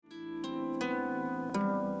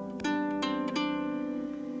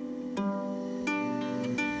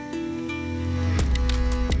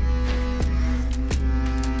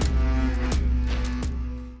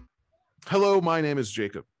Hello, my name is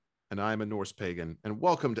Jacob, and I'm a Norse pagan, and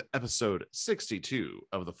welcome to episode 62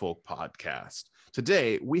 of the Folk Podcast.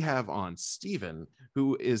 Today, we have on Steven,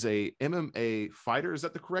 who is a MMA fighter. Is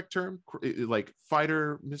that the correct term? Like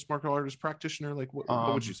fighter, mixed martial artist practitioner? Like, what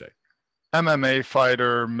would you say? MMA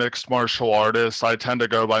fighter, mixed martial artist. I tend to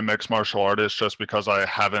go by mixed martial artist just because I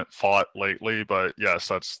haven't fought lately, but yes,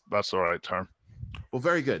 that's the right term. Well,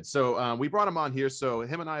 very good. So we brought him on here. So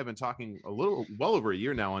him and I have been talking well over a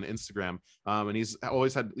year now on Instagram, and he's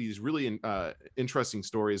always had these really interesting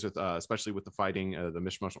stories with, especially with the fighting, the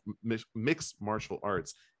mixed martial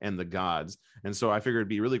arts and the gods. And so I figured it'd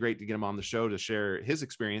be really great to get him on the show to share his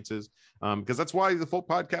experiences, because that's why the Folk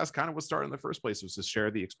Podcast kind of was started in the first place, was to share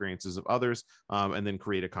the experiences of others, and then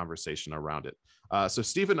create a conversation around it. So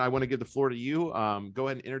Steven, I want to give the floor to you. Go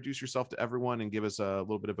ahead and introduce yourself to everyone and give us a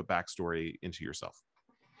little bit of a backstory into yourself.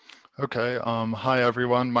 Okay. Hi,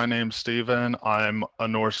 everyone. My name's Steven. I'm a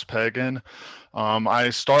Norse pagan. I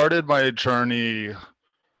started my journey,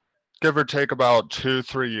 give or take, about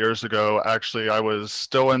 2-3 years ago. Actually, I was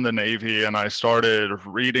still in the Navy, and I started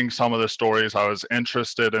reading some of the stories. I was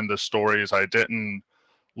interested in the stories. I didn't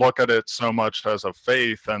look at it so much as a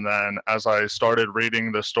faith. And then as I started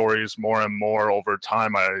reading the stories more and more over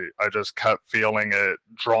time, I just kept feeling it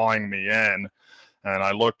drawing me in. And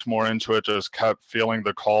I looked more into it, just kept feeling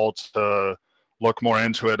the call to look more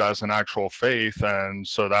into it as an actual faith. And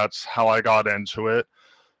so that's how I got into it.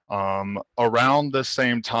 Around the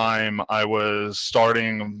same time, I was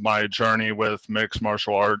starting my journey with mixed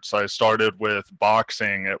martial arts. I started with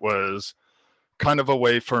boxing. It was kind of a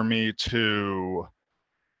way for me to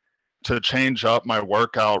change up my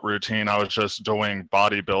workout routine. I was just doing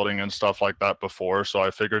bodybuilding and stuff like that before. So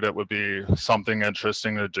I figured it would be something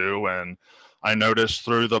interesting to do. And I noticed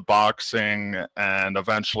through the boxing and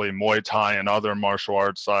eventually Muay Thai and other martial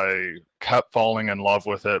arts, I kept falling in love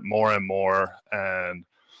with it more and more. And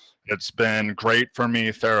it's been great for me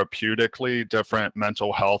therapeutically, different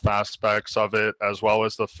mental health aspects of it, as well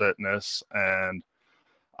as the fitness. And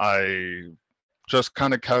I just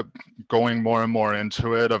kind of kept going more and more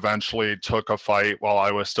into it. Eventually took a fight while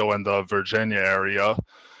I was still in the Virginia area.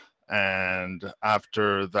 And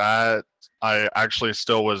after that, I actually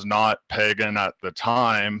still was not pagan at the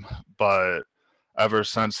time, but ever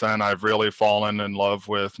since then, I've really fallen in love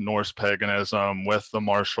with Norse paganism, with the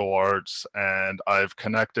martial arts, and I've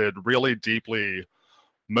connected really deeply,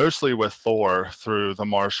 mostly with Thor through the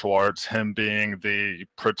martial arts, him being the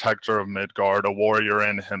protector of Midgard, a warrior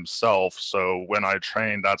in himself. So when I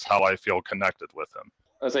train, that's how I feel connected with him.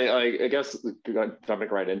 I guess jumping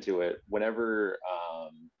right into it, whenever,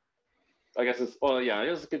 I guess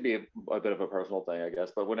it could be a bit of a personal thing, I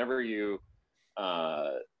guess, but whenever you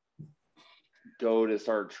go to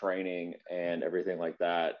start training and everything like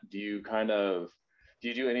that, do you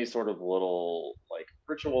do any sort of little like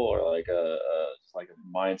ritual or like a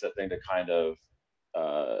mindset thing to kind of,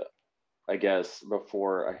 I guess,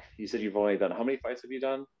 before you said you've only done, how many fights have you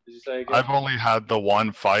done? Did you say again? I've only had the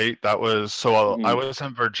one fight. That was I was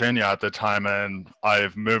in Virginia at the time, and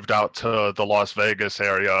I've moved out to the Las Vegas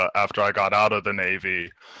area after I got out of the Navy.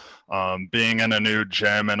 Being in a new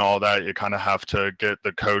gym and all that, you kind of have to get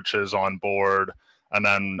the coaches on board. And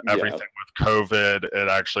then everything with COVID, it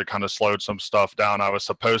actually kind of slowed some stuff down. I was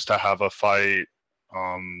supposed to have a fight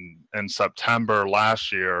in September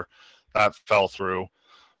last year. That fell through.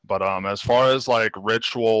 But as far as like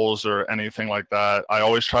rituals or anything like that, I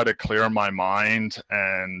always try to clear my mind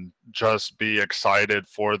and just be excited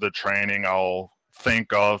for the training. I'll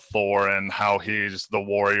think of Thor and how he's the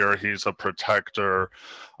warrior, he's a protector.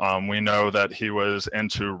 We know that he was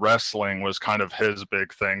into wrestling, was kind of his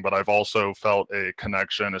big thing, but I've also felt a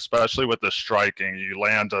connection, especially with the striking. You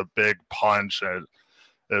land a big punch, and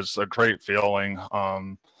it's a great feeling.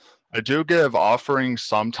 I do give offerings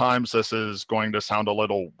sometimes. This is going to sound a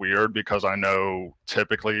little weird because I know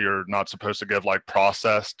typically you're not supposed to give like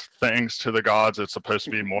processed things to the gods. It's supposed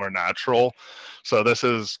to be more natural. So this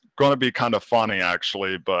is going to be kind of funny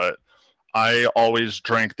actually, but I always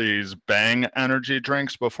drink these Bang energy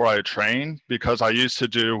drinks before I train, because I used to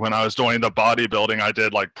do, when I was doing the bodybuilding, I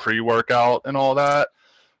did like pre-workout and all that.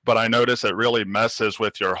 But I notice it really messes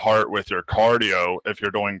with your heart, with your cardio, if you're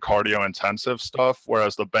doing cardio intensive stuff,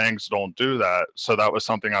 whereas the Bangs don't do that. So that was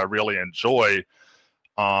something I really enjoy.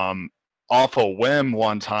 Off a whim,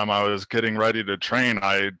 one time I was getting ready to train,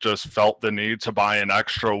 I just felt the need to buy an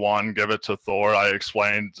extra one, give it to Thor. I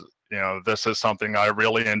explained, this is something I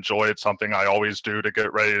really enjoy. It's something I always do to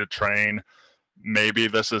get ready to train. Maybe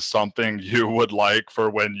this is something you would like for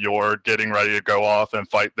when you're getting ready to go off and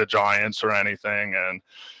fight the giants or anything. And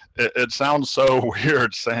it sounds so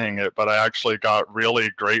weird saying it, but I actually got really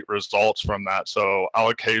great results from that. So I'll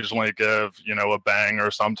occasionally give, a bang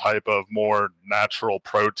or some type of more natural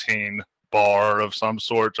protein bar of some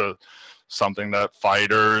sort, to something that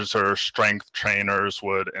fighters or strength trainers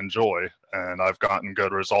would enjoy. And I've gotten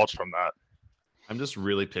good results from that. I'm just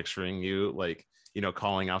really picturing you like,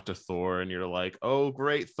 calling out to Thor and you're like, oh,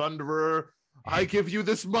 great Thunderer, I give you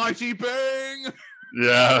this mighty bang.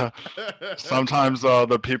 Yeah. Sometimes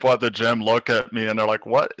the people at the gym look at me and they're like,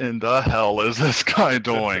 what in the hell is this guy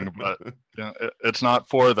doing? But it's not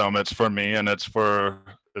for them. It's for me, and it's for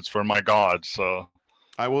my God. So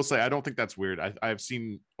I will say, I don't think that's weird. I've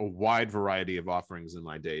seen a wide variety of offerings in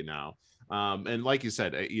my day now. And like you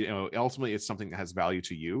said, ultimately it's something that has value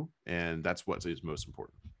to you, and that's what is most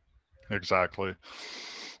important. Exactly.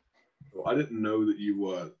 Well, I didn't know that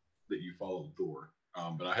you followed Thor,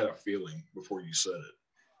 but I had a feeling before you said it,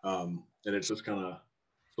 and it's just kind of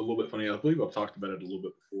a little bit funny. I believe I've talked about it a little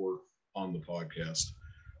bit before on the podcast.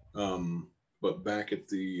 But back at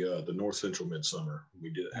the North Central Midsummer,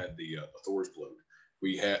 we had the Thor's Bloat.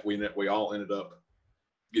 We all ended up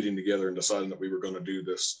getting together and deciding that we were going to do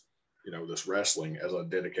this, this wrestling as a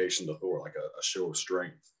dedication to Thor, like a show of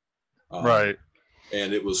strength. Right.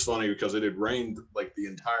 And it was funny because it had rained like the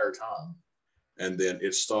entire time, and then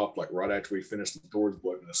it stopped like right after we finished the Thor's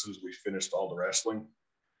Bloat, and as soon as we finished all the wrestling,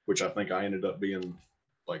 which I think I ended up being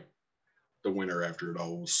like the winner after it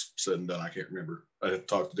all was said and done. I can't remember. I had to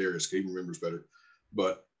talk to Darius. He remembers better.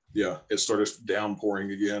 But yeah, it started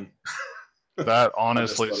downpouring again. That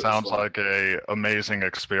honestly sounds like a amazing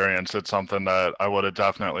experience. It's something that I would have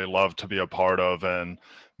definitely loved to be a part of, and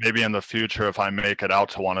maybe in the future, if I make it out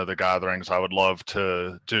to one of the gatherings, I would love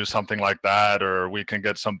to do something like that, or we can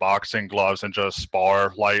get some boxing gloves and just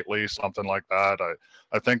spar lightly, something like that.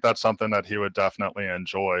 I think that's something that he would definitely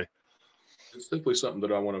enjoy. It's simply something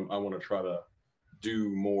that I want to try to do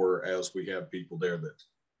more as we have people there that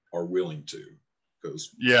are willing to,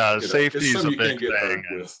 because safety is a big thing.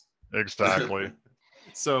 Exactly.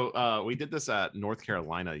 So we did this at North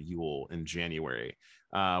Carolina Yule in January.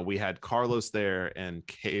 We had Carlos there and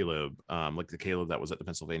Caleb, like the Caleb that was at the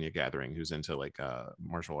Pennsylvania gathering, who's into like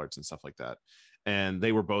martial arts and stuff like that. And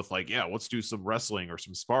they were both like, yeah, let's do some wrestling or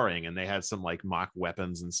some sparring. And they had some like mock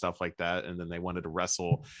weapons and stuff like that. And then they wanted to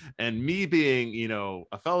wrestle. And me being,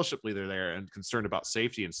 a fellowship leader there and concerned about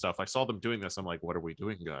safety and stuff, I saw them doing this. I'm like, what are we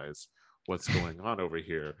doing, guys? What's going on over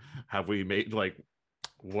here? Have we made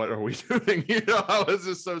what are we doing? I was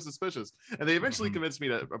just so suspicious. And they eventually convinced me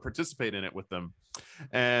to participate in it with them.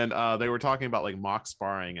 And they were talking about like mock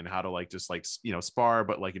sparring and how to just spar,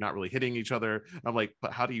 but like you're not really hitting each other. And I'm like,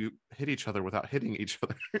 but how do you hit each other without hitting each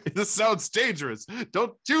other? This sounds dangerous.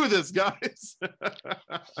 Don't do this, guys.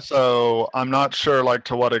 So I'm not sure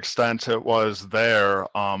to what extent it was there.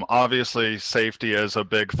 Obviously safety is a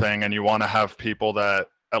big thing, and you want to have people that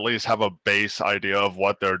at least have a base idea of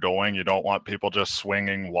what they're doing. You don't want people just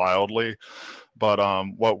swinging wildly. But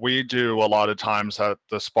what we do a lot of times at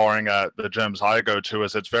the sparring at the gyms I go to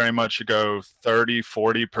is it's very much you go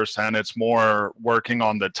 30-40%. It's more working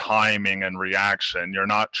on the timing and reaction. You're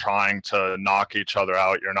not trying to knock each other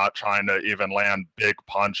out. You're not trying to even land big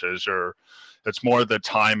punches. It's more the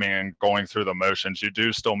timing and going through the motions. You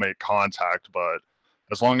do still make contact, but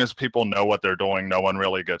as long as people know what they're doing, no one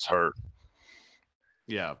really gets hurt.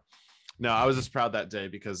 Yeah. No, I was just proud that day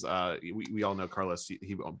because we all know Carlos.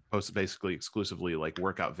 He posted basically exclusively like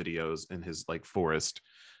workout videos in his like forest.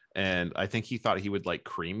 And I think he thought he would like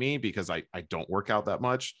cream me because I don't work out that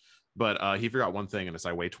much. But he forgot one thing, and it's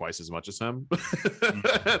I weigh twice as much as him.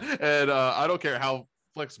 And I don't care how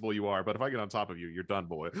flexible you are, but if I get on top of you, you're done,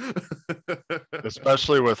 boy.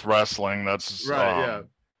 Especially with wrestling. That's right. Yeah.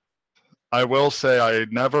 I will say I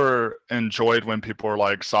never enjoyed when people are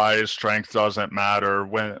like size, strength doesn't matter.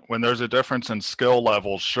 When there's a difference in skill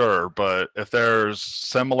level, sure. But if there's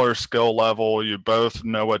similar skill level, you both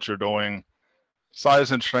know what you're doing,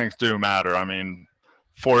 size and strength do matter. I mean,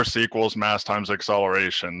 force equals mass times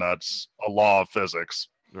acceleration. That's a law of physics.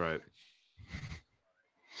 Right.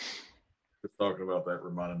 Just talking about that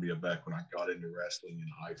reminded me of back when I got into wrestling in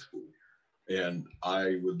high school. And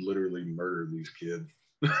I would literally murder these kids.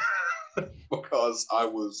 Because I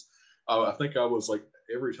think I was like,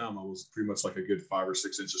 every time I was pretty much like a good 5 or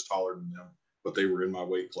 6 inches taller than them, but they were in my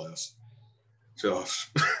weight class. So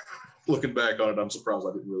looking back on it, I'm surprised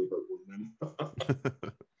I didn't really hurt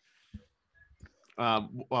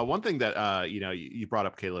them. Well, one thing that you brought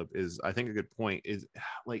up, Caleb, is I think a good point is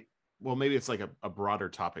like well, maybe it's like a broader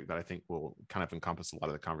topic that I think will kind of encompass a lot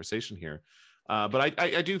of the conversation here. But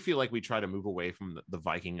I do feel like we try to move away from the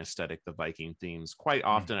Viking aesthetic, the Viking themes quite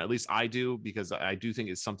often. At least I do, because I do think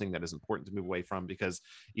it's something that is important to move away from, because,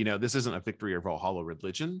 you know, this isn't a victory or Valhalla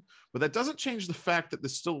religion, but that doesn't change the fact that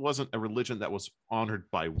this still wasn't a religion that was honored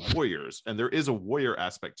by warriors. And there is a warrior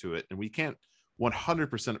aspect to it. And we can't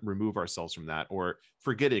 100% remove ourselves from that or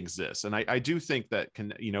forget it exists. And I do think that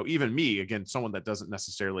can, you know, even me, again, someone that doesn't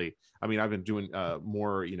necessarily, I mean, I've been doing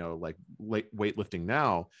more, you know, like weightlifting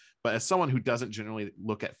now, but as someone who doesn't generally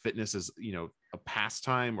look at fitness as, you know, a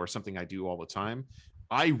pastime or something I do all the time,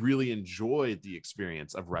 I really enjoyed the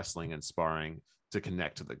experience of wrestling and sparring to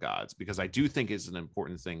connect to the gods, because I do think it's an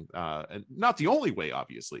important thing, and not the only way,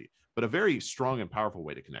 obviously, but a very strong and powerful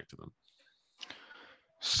way to connect to them.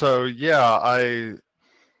 So yeah,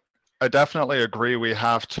 I definitely agree. We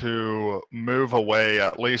have to move away,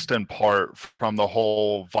 at least in part, from the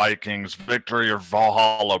whole Vikings victory or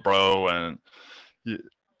Valhalla, bro. And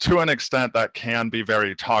to an extent, that can be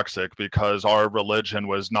very toxic, because our religion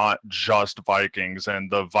was not just Vikings,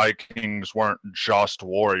 and the Vikings weren't just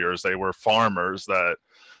warriors. They were farmers that,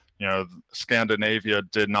 you know, Scandinavia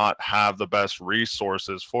did not have the best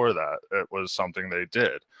resources for that. It was something they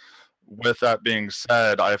did. With that being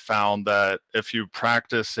said, I found that if you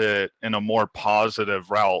practice it in a more positive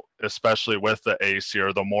route, especially with the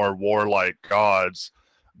Aesir, the more warlike gods,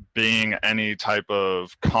 being any type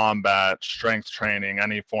of combat, strength training,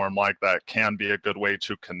 any form like that can be a good way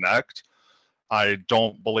to connect. I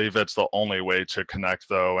don't believe it's the only way to connect,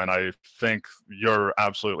 though, and I think you're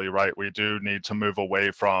absolutely right. We do need to move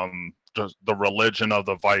away from just the religion of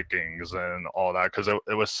the Vikings and all that, because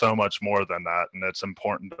it was so much more than that, and it's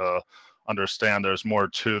important to understand there's more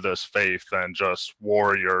to this faith than just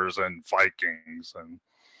warriors and Vikings and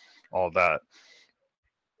all that.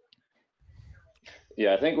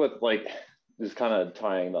 Yeah, I think with like just kind of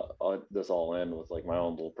tying this all in with like my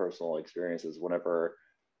own little personal experiences, whenever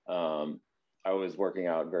I was working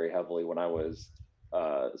out very heavily when I was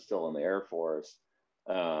still in the Air Force,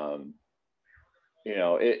 you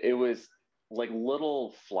know, it was like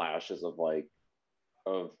little flashes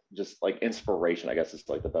of just like inspiration, I guess is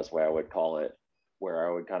like the best way I would call it, where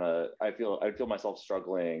I would I'd feel myself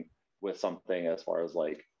struggling with something as far as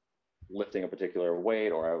like lifting a particular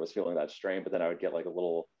weight, or I was feeling that strain, but then I would get like a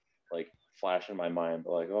little like flash in my mind,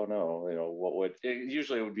 like, oh no, you know,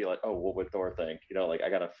 usually it would be like, oh, what would Thor think? You know, like I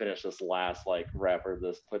got to finish this last like rep, or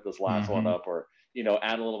put this last one up, or, you know,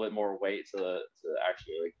 add a little bit more weight to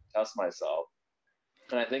actually like test myself.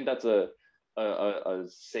 And I think that's a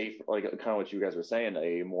safe, like kind of what you guys were saying,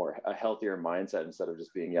 a healthier mindset, instead of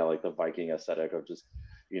just being, yeah, like the Viking aesthetic of just,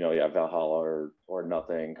 you know, yeah, Valhalla or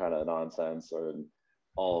nothing kind of nonsense or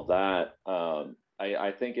all of that. I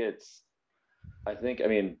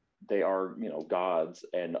mean, they are, you know, gods,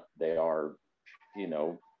 and they are, you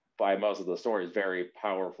know, by most of the stories, very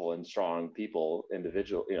powerful and strong people,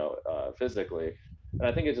 individual, you know, physically. And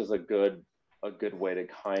I think it's just a good way to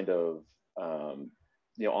kind of,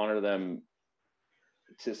 you know, honor them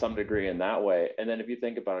to some degree in that way. And then if you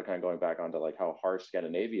think about it, kind of going back onto like how harsh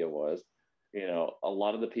Scandinavia was, you know, a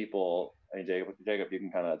lot of the people, I mean, Jacob, you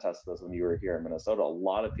can kind of attest to this when you were here in Minnesota, a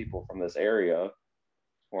lot of people from this area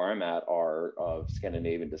where I'm at are of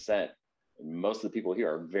Scandinavian descent. And most of the people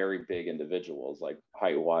here are very big individuals, like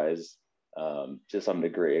height wise, to some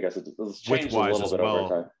degree. I guess it's changed a little bit over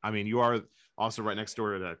time. I mean, you are also right next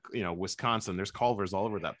door to, you know, Wisconsin. There's Culvers all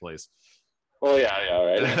over that place. Well, yeah,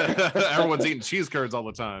 right. Everyone's eating cheese curds all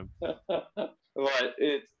the time. But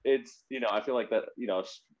it's you know, I feel like that, you know,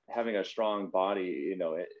 having a strong body, you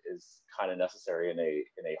know, it is kind of necessary in a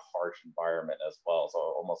harsh environment as well. So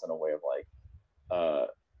almost in a way of like,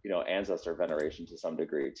 you know, ancestor veneration to some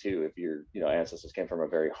degree too. If your, you know, ancestors came from a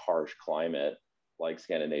very harsh climate like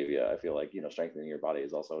Scandinavia, I feel like, you know, strengthening your body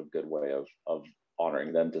is also a good way of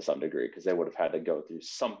honoring them to some degree, because they would have had to go through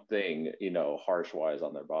something, you know, harsh wise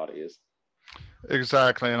on their bodies.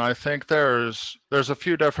 Exactly, and I think there's a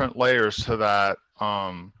few different layers to that.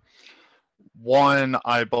 One,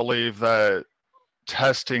 I believe that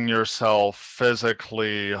testing yourself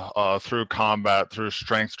physically through combat, through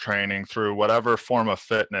strength training, through whatever form of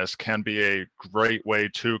fitness can be a great way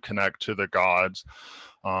to connect to the gods.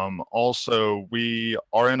 Also, we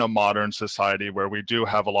are in a modern society where we do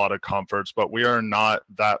have a lot of comforts, but we are not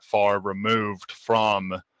that far removed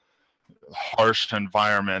from harsh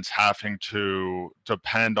environments, having to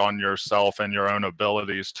depend on yourself and your own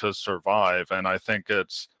abilities to survive. And I think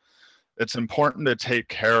it's it's important to take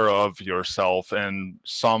care of yourself in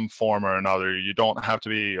some form or another. You don't have to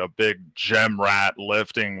be a big gym rat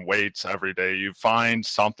lifting weights every day. You find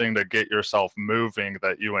something to get yourself moving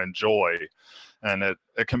that you enjoy. And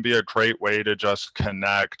it can be a great way to just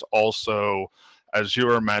connect. Also, as you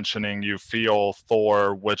were mentioning, you feel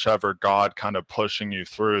Thor, whichever god kind of pushing you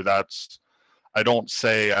through. That's, I don't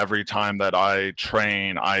say every time that I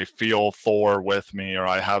train, I feel Thor with me or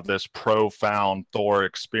I have this profound Thor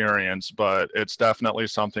experience, but it's definitely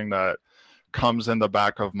something that comes in the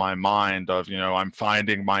back of my mind of, you know, I'm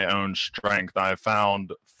finding my own strength. I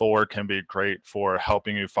found Thor can be great for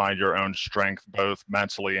helping you find your own strength, both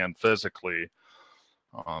mentally and physically.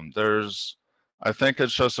 There's, I think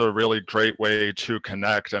it's just a really great way to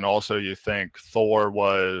connect. And also, you think Thor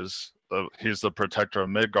was he's the protector of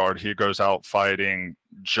Midgard. He goes out fighting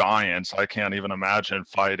giants. I can't even imagine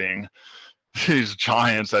fighting these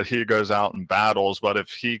giants that he goes out and battles. But if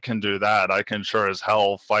he can do that, I can sure as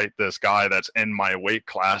hell fight this guy that's in my weight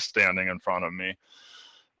class standing in front of me.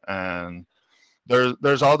 And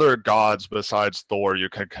there's other gods besides Thor you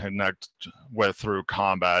can connect with through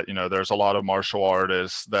combat. You know, there's a lot of martial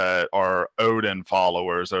artists that are Odin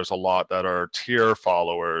followers. There's a lot that are Tyr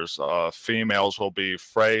followers. Females will be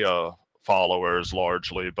Freya followers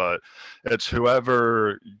largely, but it's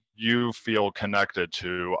whoever you feel connected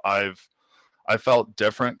to. I felt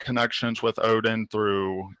different connections with Odin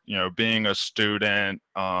through, you know, being a student,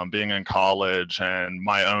 being in college, and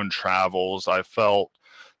my own travels. I felt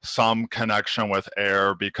some connection with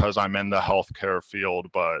air because I'm in the healthcare field,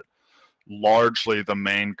 but largely the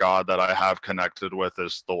main god that I have connected with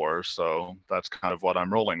is Thor. So that's kind of what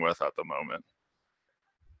I'm rolling with at the moment.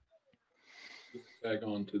 Just to tag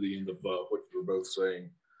on to the end of what you were both saying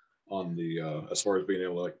on the as far as being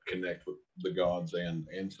able to like, connect with the gods and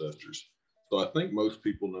ancestors. So I think most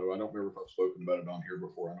people know. I don't remember if I've spoken about it on here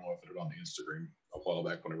before. I know I put it on the Instagram a while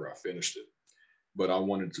back whenever I finished it. But I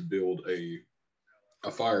wanted to build a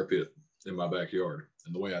fire pit in my backyard.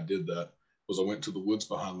 And the way I did that was I went to the woods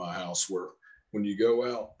behind my house where when you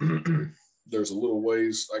go out, there's a little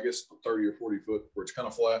ways, I guess 30 or 40 foot where it's kind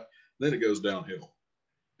of flat. Then it goes downhill.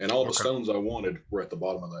 And all the stones I wanted were at the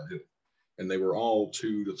bottom of that hill. And they were all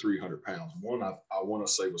 200 to 300 pounds. One I want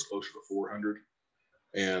to say was closer to 400.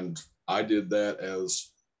 And I did that as,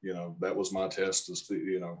 you know, that was my test. As to,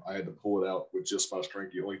 you know, I had to pull it out with just my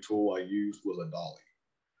strength. The only tool I used was a dolly.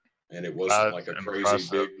 And it wasn't like a crazy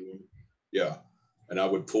big one. Yeah. And I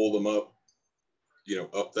would pull them up, you know,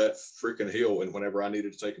 up that freaking hill. And whenever I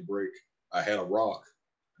needed to take a break, I had a rock.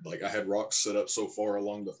 Like I had rocks set up so far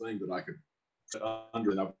along the thing that I could sit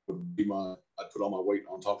under, and I'd put all my weight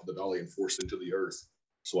on top of the dolly and force it into the earth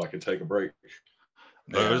so I could take a break.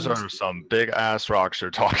 Those are some big ass rocks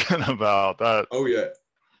you're talking about. That. Oh yeah.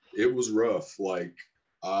 It was rough. Like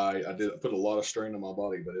I did put a lot of strain on my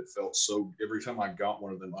body, but it felt so, every time I got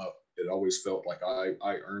one of them up, it always felt like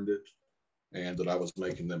I earned it and that I was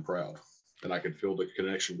making them proud. And I could feel the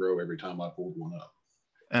connection grow every time I pulled one up.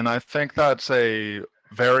 And I think that's a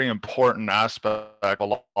very important aspect. A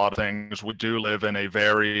lot of things, we do live in a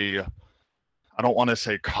very, I don't want to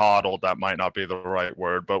say coddled, that might not be the right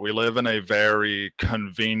word, but we live in a very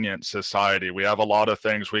convenient society. We have a lot of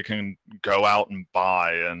things we can go out and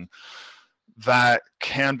buy, and that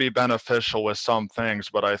can be beneficial with some things,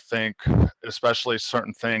 but I think especially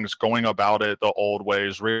certain things, going about it the old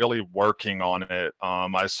ways, really working on it.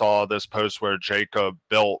 I saw this post where Jacob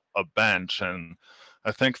built a bench, and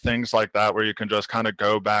I think things like that where you can just kind of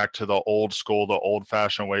go back to the old school, the old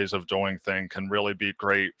fashioned ways of doing things can really be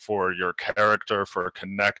great for your character, for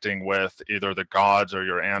connecting with either the gods or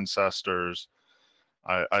your ancestors.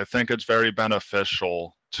 I think it's very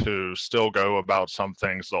beneficial to still go about some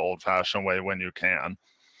things the old fashioned way when you can.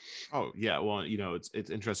 Oh yeah. Well, you know, it's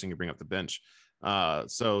interesting you bring up the bench.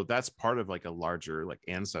 So that's part of like a larger like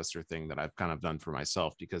ancestor thing that I've kind of done for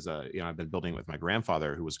myself because you know, I've been building with my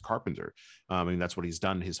grandfather who was a carpenter. I mean, that's what he's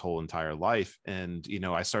done his whole entire life. And, you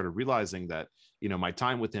know, I started realizing that, you know, my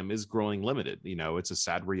time with him is growing limited. You know, it's a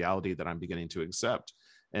sad reality that I'm beginning to accept.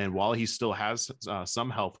 And while he still has some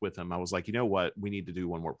health with him, I was like, you know what, we need to do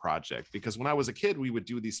one more project. Because when I was a kid, we would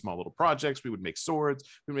do these small little projects. We would make swords,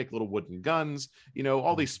 we would make little wooden guns, you know,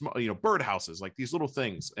 all these small, you know, birdhouses, like these little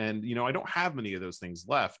things. And, you know, I don't have many of those things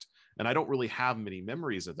left. And I don't really have many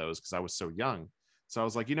memories of those because I was so young. So I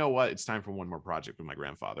was like, you know what, it's time for one more project with my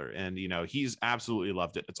grandfather. And, you know, he's absolutely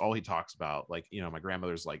loved it. It's all he talks about. Like, you know, my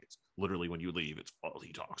grandmother's like, it's literally when you leave, it's all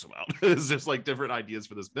he talks about. It's just like different ideas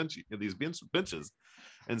for this bench, these benches.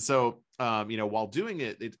 And so, you know, while doing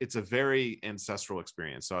it, it's a very ancestral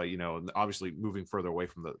experience. So, you know, obviously moving further away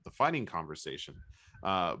from the fighting conversation,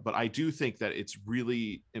 But I do think that it's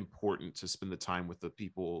really important to spend the time with the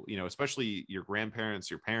people, especially your grandparents,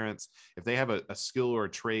 your parents. If they have a skill or a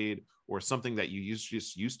trade or something that you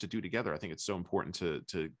used to do together, I think it's so important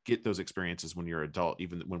to get those experiences when you're adult,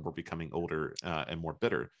 even when we're becoming older and more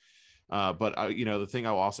bitter. But the thing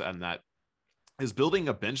I'll also add in that is building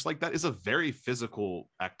a bench like that is a very physical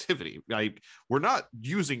activity. Like, we're not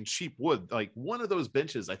using cheap wood. Like, one of those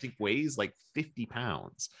benches I think weighs like 50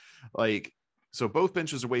 pounds. Like, so both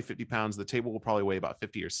benches weigh 50 pounds. The table will probably weigh about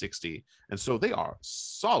 50 or 60. And so they are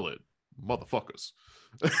solid motherfuckers.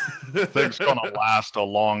 Thing's gonna last a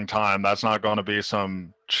long time. That's not gonna be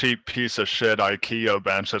some cheap piece of shit IKEA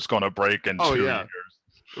bench that's gonna break in 2 years.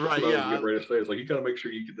 Right, yeah. I was getting ready to say, it's like, you got to make sure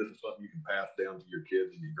this is something you can pass down to your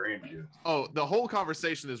kids and your grandkids. Oh, the whole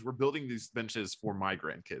conversation is we're building these benches for my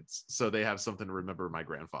grandkids, so they have something to remember my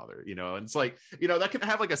grandfather. And it's like, that can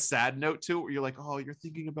have like a sad note to it, where you're like, oh, you're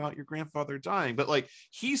thinking about your grandfather dying, but like,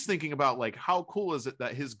 he's thinking about like, how cool is it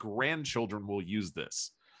that his grandchildren will use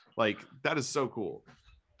this? Like, that is so cool.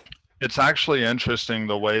 It's actually interesting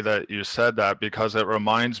the way that you said that, because it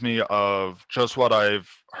reminds me of just what I've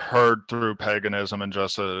heard through paganism, and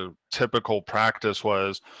just a typical practice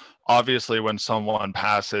was, obviously when someone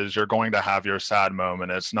passes, you're going to have your sad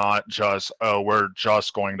moment. It's not just, oh, we're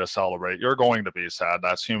just going to celebrate. You're going to be sad.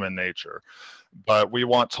 That's human nature. But we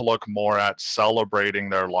want to look more at celebrating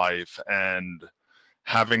their life and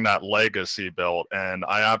having that legacy built. And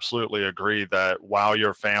I absolutely agree that while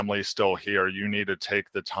your family's still here, you need to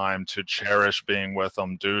take the time to cherish being with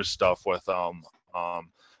them, do stuff with them.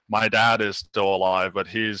 My dad is still alive, but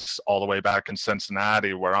he's all the way back in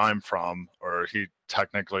Cincinnati, where I'm from, or he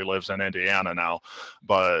technically lives in Indiana now,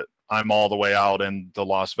 but I'm all the way out in the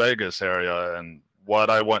Las Vegas area. And what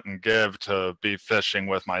I wouldn't give to be fishing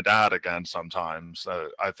with my dad again sometimes.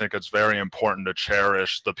 I think it's very important to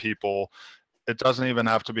cherish the people. It doesn't even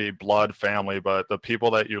have to be blood family, but the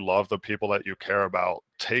people that you love, the people that you care about,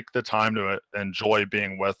 take the time to enjoy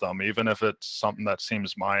being with them, even if it's something that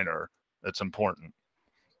seems minor. It's important.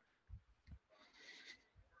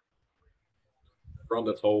 We're on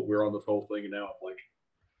this whole thing now, like,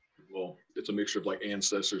 well, it's a mixture of like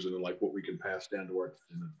ancestors and then like what we can pass down to our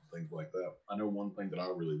descendants and things like that. I know one thing that I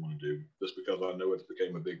really want to do, just because I know it's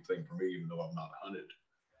became a big thing for me, even though I've not hunted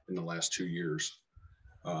in the last 2 years.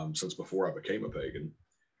 Since before I became a pagan,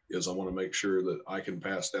 is I want to make sure that I can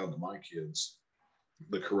pass down to my kids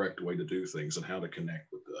the correct way to do things and how to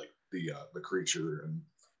connect with the creature and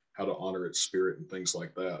how to honor its spirit and things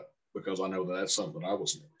like that, because I know that that's something that I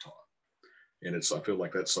was never taught, and I feel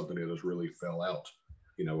like that's something that has really fell out,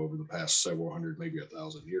 over the past several hundred, maybe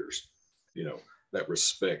 1,000 years. That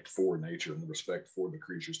respect for nature and the respect for the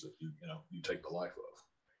creatures that you take the life of.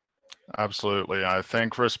 Absolutely. I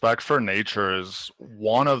think respect for nature is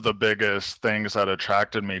one of the biggest things that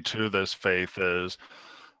attracted me to this faith. Is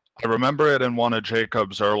I remember it in one of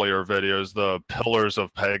Jacob's earlier videos, the pillars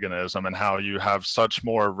of paganism, and how you have such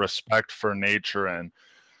more respect for nature. And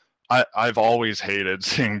I've always hated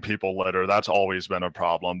seeing people litter. That's always been a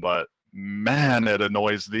problem, but man, it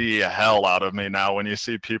annoys the hell out of me now when you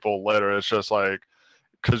see people litter. It's just like,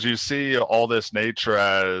 because you see all this nature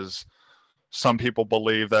as, some people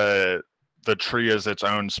believe that the tree is its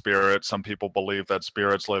own spirit. Some people believe that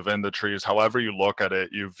spirits live in the trees. However you look at it,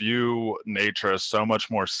 you view nature as so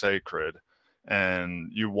much more sacred,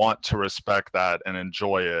 and you want to respect that and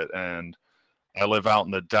enjoy it. And I live out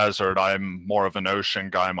in the desert. I'm more of an ocean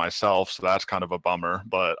guy myself, so that's kind of a bummer.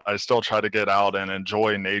 But I still try to get out and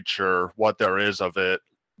enjoy nature, what there is of it,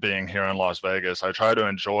 being here in Las Vegas. I try to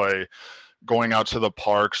enjoy going out to the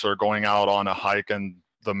parks or going out on a hike in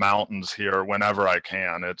the mountains here whenever I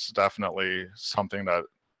can. It's definitely something that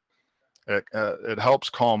it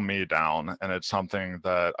helps calm me down, and it's something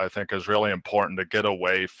that I think is really important, to get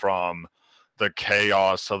away from the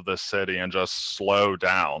chaos of the city and just slow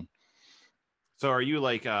down. So are you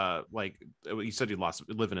like you said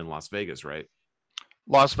living in Las Vegas, right?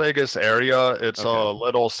 Las Vegas area. It's a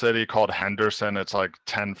little city called Henderson. It's like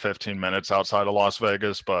 10-15 minutes outside of Las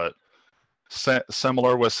Vegas, but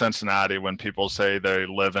similar with Cincinnati. When people say they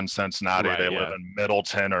live in Cincinnati, they live in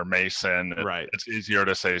Middleton or Mason. Right. It's easier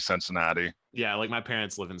to say Cincinnati. Yeah, like my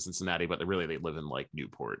parents live in Cincinnati, but they live in like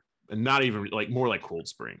Newport, and not even like, more like Cold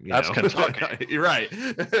Spring. That's Kentucky. You're right.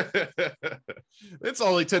 It's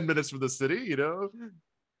only 10 minutes from the city,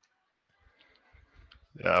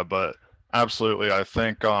 Yeah, but absolutely. I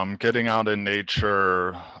think getting out in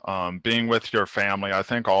nature, being with your family, I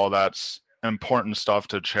think all that's important stuff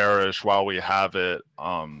to cherish while we have it.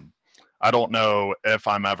 I don't know if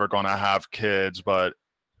I'm ever going to have kids, but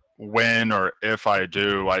when or if I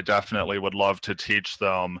do, I definitely would love to teach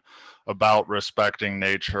them about respecting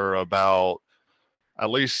nature, about at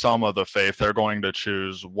least some of the faith. They're going to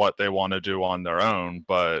choose what they want to do on their own,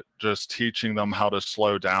 but just teaching them how to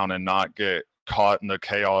slow down and not get caught in the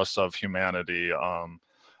chaos of humanity.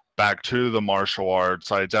 Back to the martial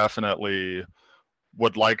arts, I definitely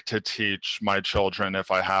would like to teach my children,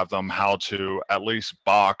 if I have them, how to at least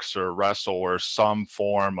box or wrestle or some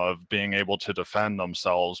form of being able to defend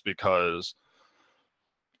themselves, because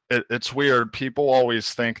it's weird. People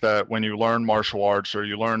always think that when you learn martial arts or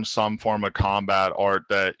you learn some form of combat art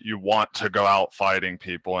that you want to go out fighting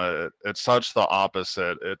people. It's such the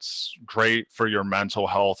opposite. It's great for your mental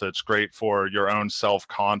health. It's great for your own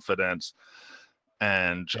self-confidence.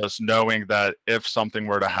 And just knowing that if something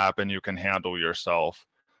were to happen, you can handle yourself.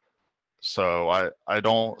 So I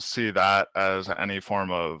don't see that as any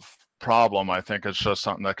form of problem. I think it's just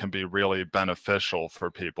something that can be really beneficial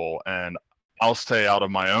for people. And I'll say out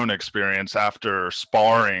of my own experience, after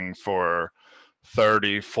sparring for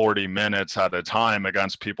 30, 40 minutes at a time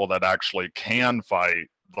against people that actually can fight,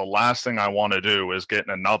 the last thing I want to do is get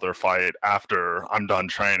in another fight after I'm done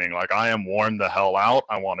training. Like, I am worn the hell out.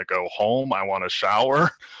 I want to go home. I want to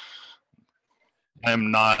shower.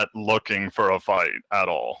 I'm not looking for a fight at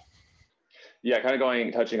all. Yeah, kind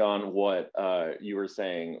of touching on what you were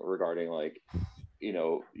saying regarding, like,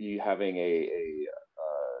 you having a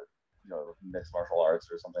mixed martial arts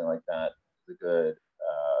or something like that is a good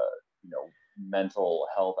mental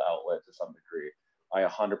health outlet to some degree. I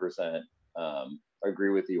 100% agree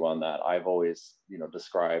with you on that. I've always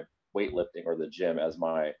described weightlifting or the gym as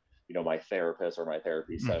my my therapist or my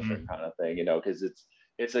therapy session kind of thing, because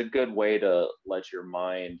it's a good way to let your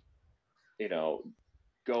mind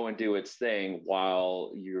go and do its thing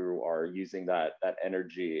while you are using that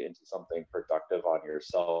energy into something productive on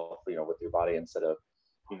yourself, with your body, instead of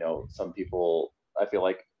some people, I feel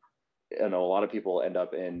like, a lot of people end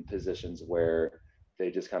up in positions where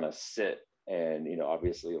they just kind of sit and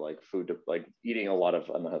obviously, like, like eating a lot of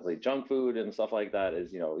unhealthy junk food and stuff like that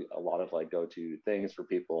is a lot of like go-to things for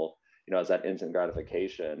people, as that instant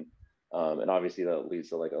gratification, and obviously that leads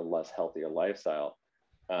to like a less healthier lifestyle,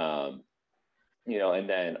 and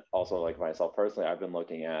then also, like, myself personally, I've been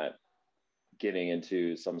looking at getting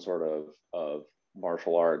into some sort of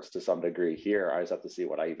martial arts to some degree here. I just have to see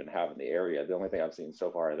what I even have in the area. The only thing I've seen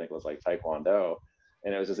so far, I think, was like Taekwondo.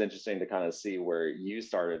 And it was just interesting to kind of see where you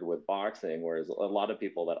started with boxing, whereas a lot of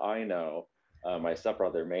people that I know, my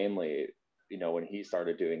stepbrother mainly, when he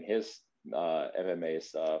started doing his MMA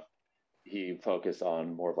stuff, he focused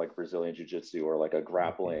on more of like Brazilian jiu-jitsu or like a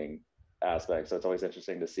grappling aspect. So it's always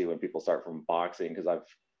interesting to see when people start from boxing, because I've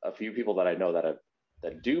a few people that I know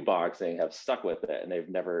that do boxing have stuck with it, and they've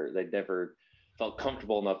never felt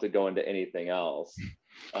comfortable enough to go into anything else.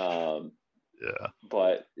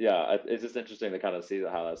 But yeah, it's just interesting to kind of see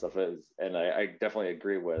how that stuff is. And I definitely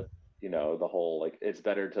agree with, the whole, like, it's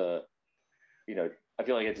better to, I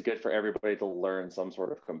feel like it's good for everybody to learn some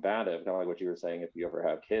sort of combative, kind of like what you were saying, if you ever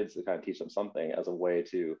have kids, to kind of teach them something as a way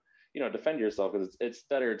to, defend yourself, because it's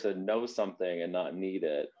better to know something and not need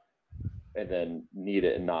it, and then need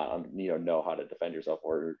it and not, know how to defend yourself,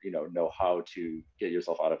 or, know how to get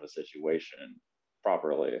yourself out of a situation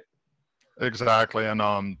properly. Exactly.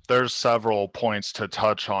 And there's several points to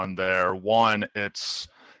touch on there. One, it's,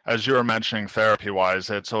 as you were mentioning, therapy-wise,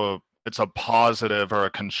 it's a positive or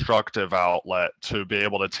a constructive outlet to be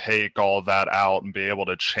able to take all that out and be able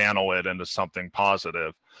to channel it into something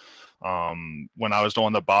positive. When I was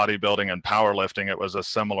doing the bodybuilding and powerlifting, it was a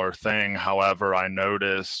similar thing. However, I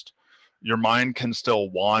noticed your mind can still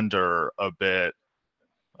wander a bit.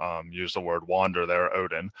 Use the word wander there,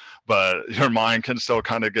 Odin, but your mind can still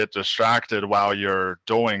kind of get distracted while you're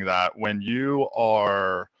doing that. When you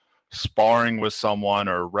are sparring with someone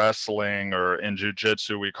or wrestling, or in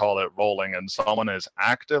jiu-jitsu we call it rolling, and someone is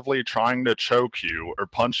actively trying to choke you or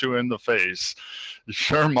punch you in the face,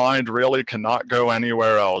 your mind really cannot go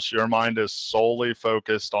anywhere else. Your mind is solely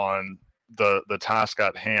focused on the task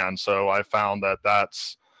at hand. So I found that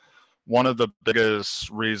that's one of the biggest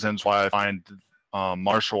reasons why I find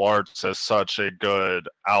martial arts is such a good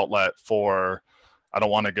outlet for, I don't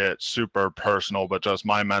want to get super personal, but just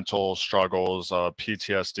my mental struggles,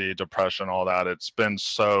 PTSD, depression, all that. It's been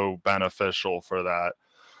so beneficial for that.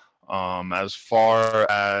 As far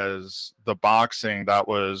as the boxing, that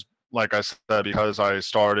was, like I said, because I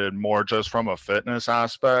started more just from a fitness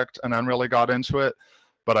aspect and then really got into it.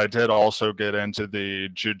 But I did also get into the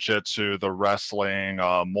jiu-jitsu, the wrestling.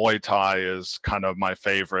 Muay Thai is kind of my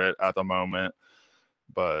favorite at the moment.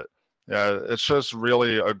 But yeah, it's just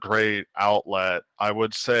really a great outlet. I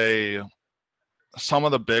would say some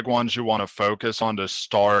of the big ones you want to focus on to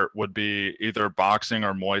start would be either boxing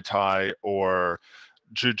or Muay Thai, or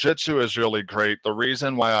Jiu-Jitsu is really great. The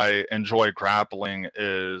reason why I enjoy grappling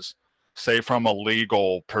is, say from a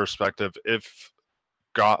legal perspective, if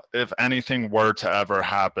anything were to ever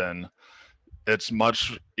happen, it's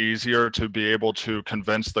much easier to be able to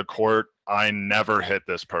convince the court, I never hit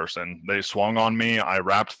this person. They swung on me, I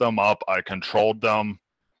wrapped them up, I controlled them.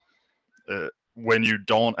 When you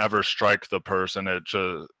don't ever strike the person, it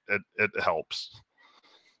helps.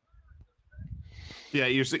 Yeah,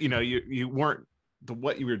 you weren't,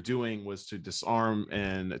 what you were doing was to disarm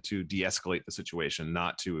and to de-escalate the situation,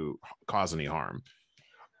 not to cause any harm.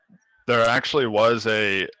 There actually was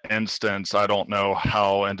a instance, I don't know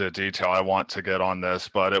how into detail I want to get on this,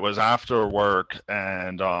 but it was after work,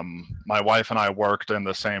 and my wife and I worked in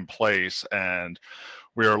the same place, and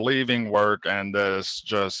we were leaving work, and this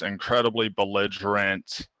just incredibly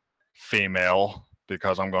belligerent female,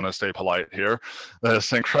 because I'm going to stay polite here,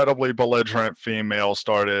 this incredibly belligerent female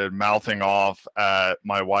started mouthing off at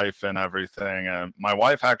my wife and everything, and my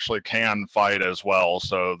wife actually can fight as well,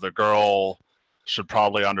 so the girl should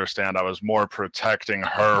probably understand I was more protecting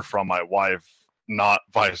her from my wife, not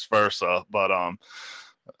vice versa. But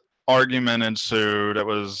argument ensued. It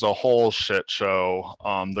was a whole shit show.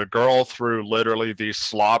 The girl threw literally the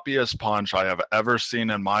sloppiest punch I have ever seen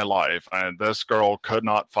in my life, and this girl could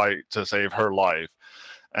not fight to save her life.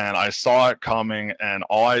 And I saw it coming, and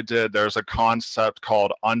all I did, there's a concept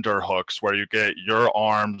called underhooks where you get your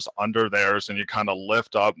arms under theirs and you kind of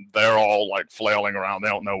lift up. They're all like flailing around. They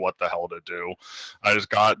don't know what the hell to do. I just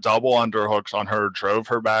got double underhooks on her, drove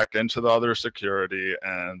her back into the other security,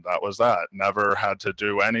 and that was that. Never had to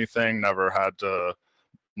do anything, never had to,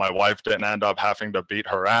 my wife didn't end up having to beat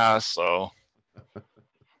her ass, so.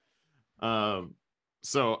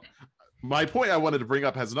 So my point I wanted to bring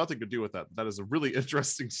up has nothing to do with that. That is a really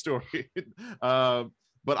interesting story.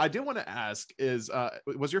 But I did want to ask is,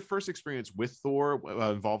 was your first experience with Thor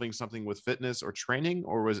involving something with fitness or training,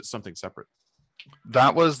 or was it something separate?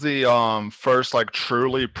 That was the first like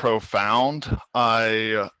truly profound.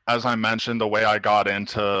 As I mentioned, the way I got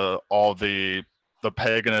into all the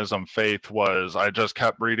paganism faith was I just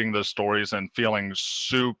kept reading the stories and feeling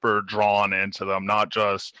super drawn into them, not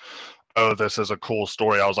just, oh, this is a cool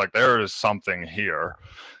story. I was like, there is something here.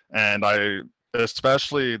 And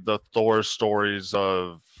especially the Thor stories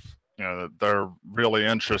of, they're really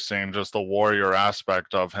interesting, just the warrior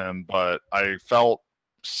aspect of him. But I felt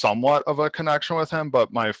somewhat of a connection with him.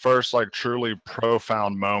 But my first like truly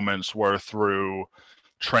profound moments were through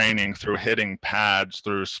training, through hitting pads,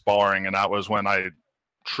 through sparring. And that was when I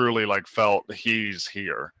truly like felt he's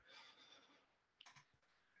here.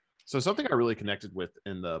 So something I really connected with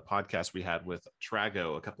in the podcast we had with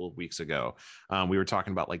Trago a couple of weeks ago, we were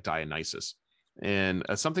talking about like Dionysus. And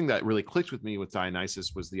something that really clicked with me with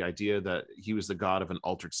Dionysus was the idea that he was the god of an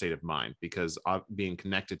altered state of mind, because being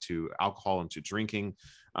connected to alcohol and to drinking,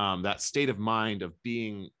 that state of mind of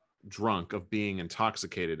being drunk, of being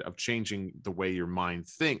intoxicated, of changing the way your mind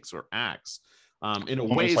thinks or acts. In a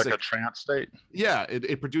way, like a trance state. Yeah,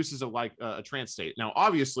 it produces a trance state. Now,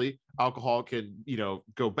 obviously, alcohol can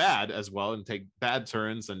go bad as well and take bad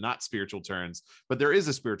turns and not spiritual turns. But there is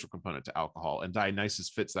a spiritual component to alcohol, and Dionysus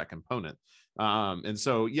fits that component. And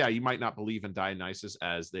so, yeah, you might not believe in Dionysus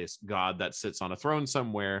as this god that sits on a throne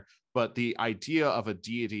somewhere, but the idea of a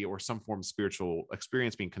deity or some form of spiritual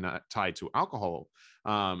experience being tied to alcohol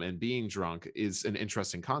and being drunk is an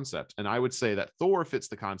interesting concept. And I would say that Thor fits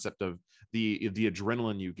the concept of the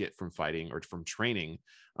adrenaline you get from fighting or from training,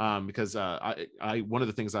 because I one of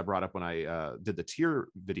the things I brought up when I did the tier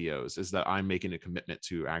videos is that I'm making a commitment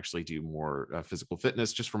to actually do more physical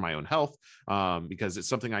fitness just for my own health, because it's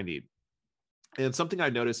something I need. And something I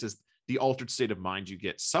noticed is the altered state of mind you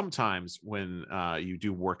get sometimes when you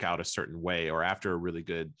do work out a certain way, or after a really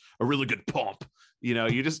good pump,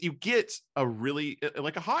 you get a really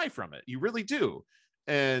like a high from it. You really do.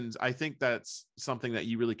 And I think that's something that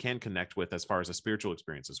you really can connect with as far as a spiritual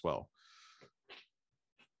experience as well.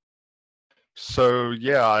 So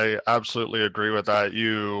yeah, I absolutely agree with that.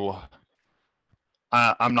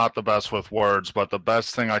 I'm not the best with words, but the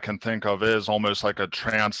best thing I can think of is almost like a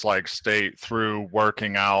trance-like state through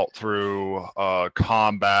working out, through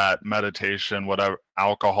combat, meditation, whatever,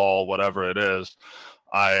 alcohol, whatever it is.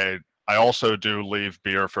 I also do leave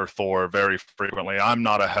beer for Thor very frequently. I'm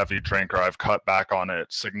not a heavy drinker. I've cut back on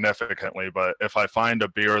it significantly, but if I find a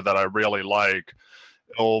beer that I really like,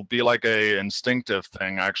 it'll be like a instinctive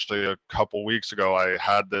thing. Actually, a couple weeks ago, I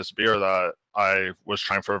had this beer that I was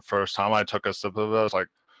trying for the first time. I took a sip of it. I was like,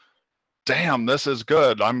 damn, this is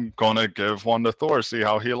good. I'm gonna give one to Thor, see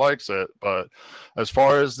how he likes it. But as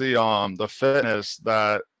far as the fitness,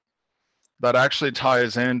 that actually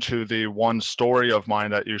ties into the one story of mine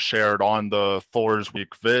that you shared on the Thor's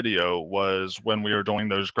Week video, was when we were doing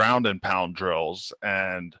those ground and pound drills,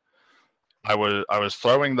 and I was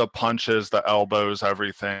throwing the punches, the elbows,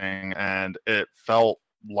 everything, and it felt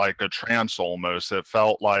like a trance almost. It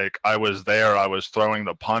felt like I was there, I was throwing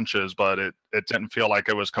the punches, but it didn't feel like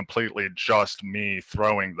it was completely just me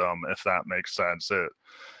throwing them, if that makes sense.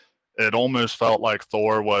 It almost felt like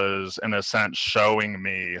Thor was, in a sense, showing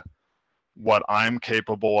me what I'm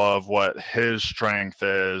capable of, what his strength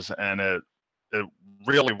is, and it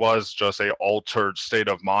really was just a altered state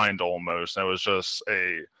of mind almost. It was just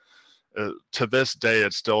to this day,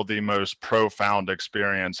 it's still the most profound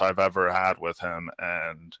experience I've ever had with him.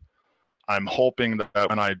 And I'm hoping that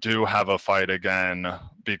when I do have a fight again,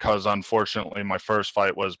 because unfortunately my first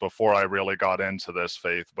fight was before I really got into this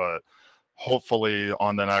faith, but hopefully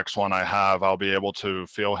on the next one I have, I'll be able to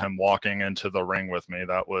feel him walking into the ring with me.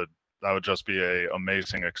 That would just be a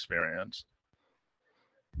amazing experience.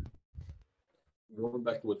 Going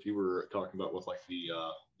back to what you were talking about with like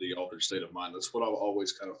the altered state of mind, that's what I've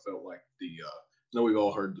always kind of felt like. I know we've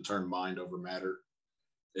all heard the term mind over matter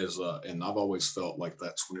is, and I've always felt like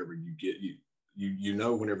that's whenever you get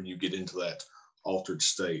whenever you get into that altered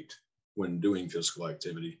state when doing physical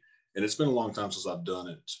activity. And it's been a long time since I've done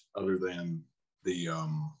it, other than the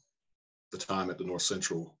time at the North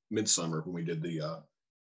Central Midsummer when we did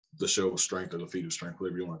the show of strength, or the feat of strength,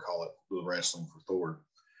 whatever you want to call it, the wrestling for Thor.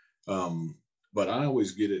 But I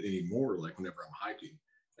always get it anymore, like whenever I'm hiking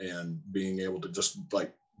and being able to just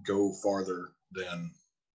like go farther than,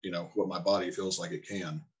 what my body feels like it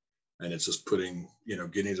can. And it's just getting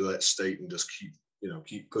to that state and just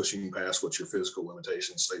keep pushing past what your physical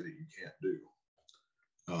limitations say that you can't do.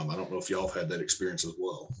 I don't know if y'all have had that experience as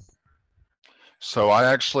well. So I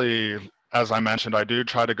actually, as I mentioned, I do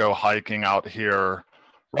try to go hiking out here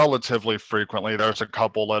relatively frequently. There's a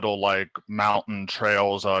couple little like mountain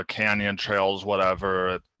trails, canyon trails,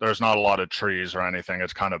 whatever. There's not a lot of trees or anything.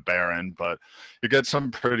 It's kind of barren, but you get some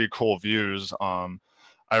pretty cool views.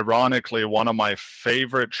 Ironically, one of my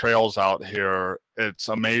favorite trails out here, it's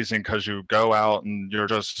amazing because you go out and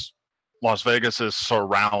Las Vegas is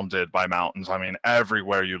surrounded by mountains. I mean,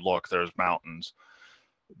 everywhere you look, there's mountains.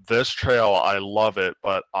 This trail, I love it,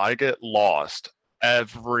 but I get lost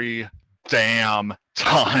every damn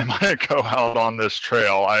time I go out on this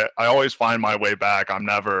trail. I always find my way back. I'm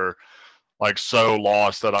never like so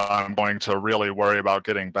lost that I'm going to really worry about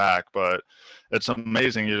getting back, but it's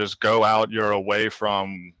amazing. You just go out, you're away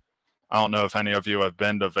from, I don't know if any of you have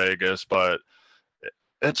been to Vegas, but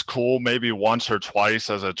it's cool maybe once or twice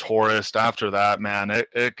as a tourist. After that, man,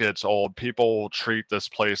 it gets old. People treat this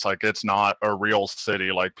place like it's not a real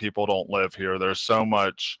city, like people don't live here. There's so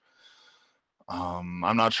much,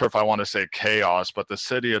 I'm not sure if I want to say chaos, but the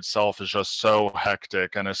city itself is just so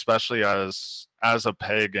hectic. And especially as a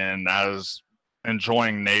pagan, as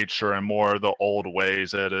enjoying nature and more the old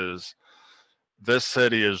ways, this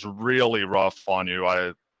city is really rough on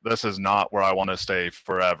you. This is not where I want to stay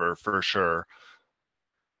forever, for sure.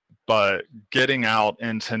 But getting out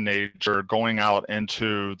into nature, going out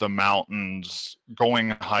into the mountains,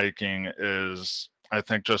 going hiking is, I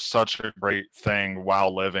think, just such a great thing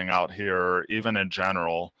while living out here, even in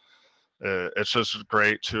general. It's just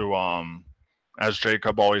great to, as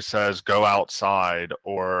Jacob always says, go outside,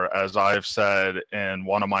 or as I've said in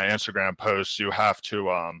one of my Instagram posts, you have to,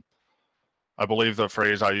 I believe the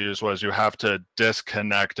phrase I used was, you have to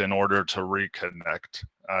disconnect in order to reconnect.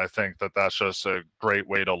 I think that's just a great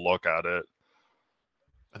way to look at it.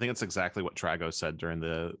 I think that's exactly what Trago said during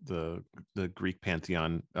the Greek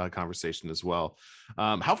pantheon conversation as well.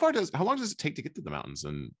 How long does it take to get to the mountains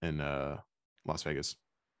in Las Vegas?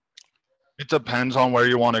 It depends on where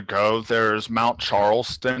you want to go. There's Mount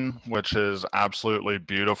Charleston, which is absolutely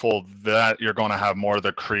beautiful. That you're going to have more of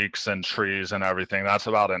the creeks and trees and everything. That's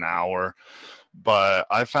about an hour. But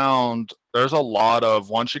I found there's a lot of,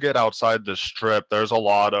 once you get outside the strip, there's a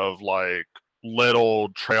lot of like little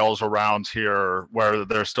trails around here where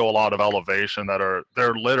there's still a lot of elevation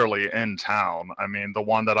they're literally in town. I mean, the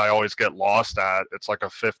one that I always get lost at, it's like a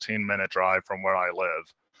 15-minute drive from where I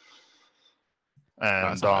live.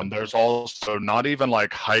 And there's also not even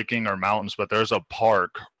like hiking or mountains, but there's a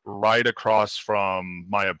park right across from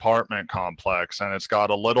my apartment complex, and it's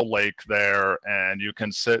got a little lake there, and you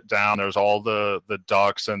can sit down. There's all the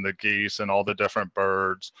ducks and the geese and all the different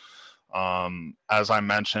birds. As I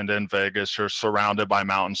mentioned, in Vegas, you're surrounded by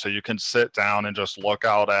mountains, so you can sit down and just look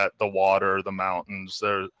out at the water, the mountains.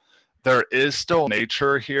 There is still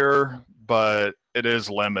nature here, but it is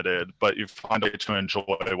limited, but you find a way to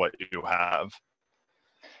enjoy what you have.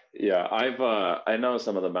 Yeah, I know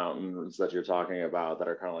some of the mountains that you're talking about that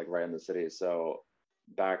are kind of like right in the city. So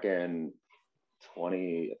back in I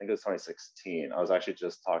think it was 2016, I was actually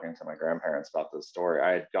just talking to my grandparents about this story.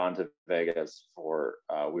 I had gone to Vegas for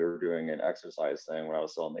we were doing an exercise thing when I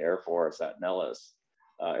was still in the Air Force at Nellis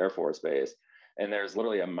Air Force Base, and there's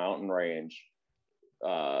literally a mountain range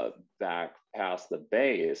back past the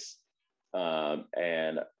base,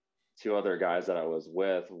 and two other guys that I was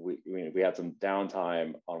with, we had some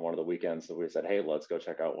downtime on one of the weekends, so we said, hey, let's go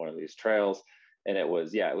check out one of these trails. And it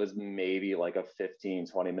was maybe like a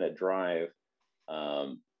 15-20 minute drive,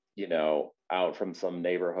 out from some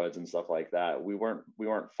neighborhoods and stuff like that. We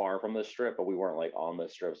weren't far from the strip, but we weren't like on the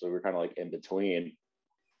strip, so we were kind of like in between.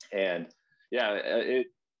 And yeah, it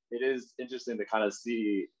is interesting to kind of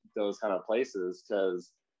see those kind of places,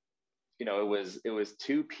 because it was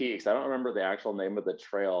two peaks. I don't remember the actual name of the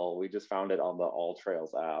trail. We just found it on the All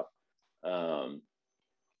Trails app.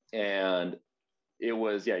 And it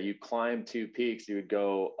was, you climb two peaks. You would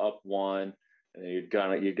go up one, and then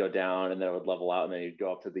you'd go down, and then it would level out, and then you'd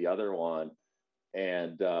go up to the other one.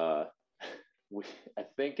 And I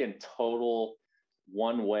think in total,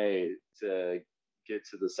 one way to get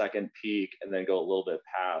to the second peak and then go a little bit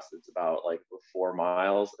past, it's about like 4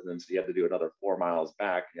 miles, and then so you have to do another 4 miles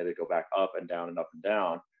back. You had to go back up and down and up and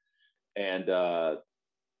down. And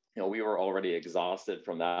we were already exhausted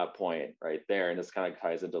from that point right there, and this kind of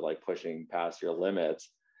ties into like pushing past your limits.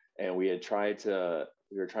 And we were trying to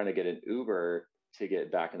get an Uber to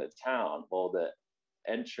get back into town. Well, the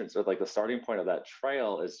entrance, or like the starting point of that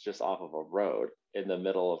trail, is just off of a road in the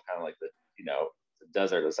middle of kind of like the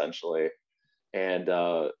desert essentially. And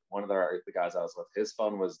one of the guys I was with, his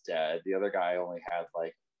phone was dead. The other guy only had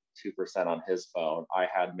like 2% on his phone. I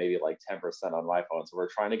had maybe like 10% on my phone. So we're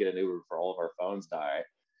trying to get an Uber before all of our phones die.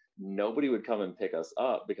 Nobody would come and pick us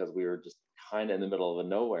up because we were just kind of in the middle of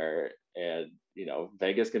nowhere. And,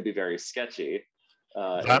 Vegas can be very sketchy.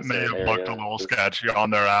 That may have looked a little sketchy on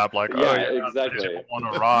their app. Like, exactly. People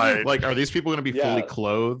want to ride. Like, are these people going to be fully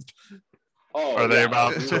clothed? Oh, are they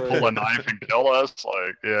about to pull a knife and kill us?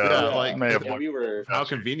 Like, like may have how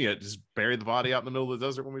convenient. Just bury the body out in the middle of the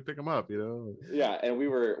desert when we pick them up, Yeah, and we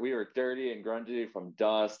were dirty and grungy from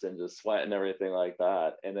dust and just sweat and everything like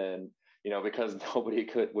that. And then, because nobody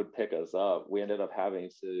would pick us up, we ended up having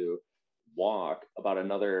to walk about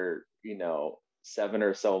another, 7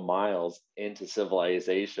 or so miles into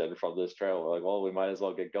civilization from this trail. We're like, well, we might as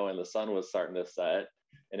well get going. The sun was starting to set.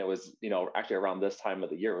 And it was, actually around this time of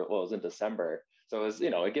the year. Well, it was in December. So it was,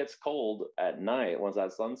 it gets cold at night once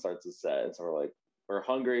that sun starts to set. And so we're like, we're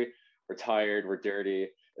hungry, we're tired, we're dirty.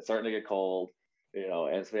 It's starting to get cold,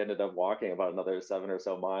 and so we ended up walking about another 7 or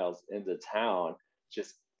so miles into town,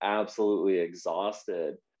 just absolutely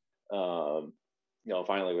exhausted.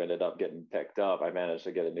 Finally we ended up getting picked up. I managed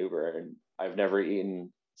to get an Uber, and I've never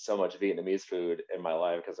eaten so much Vietnamese food in my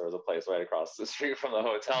life, because there was a place right across the street from the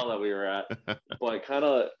hotel that we were at. But kind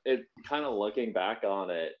of looking back on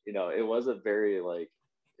it, it was a very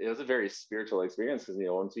spiritual experience, because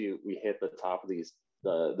once we hit the top of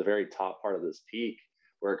the very top part of this peak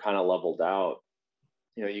where it kind of leveled out,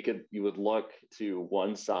 you would look to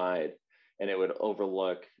one side and it would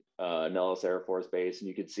overlook Nellis Air Force Base, and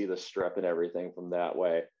you could see the strip and everything from that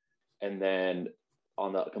way. And then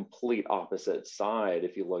on the complete opposite side,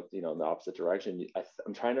 if you looked, in the opposite direction,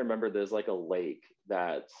 I'm trying to remember, there's like a lake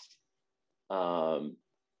that's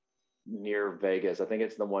near Vegas. I think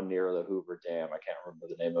it's the one near the Hoover Dam. I can't remember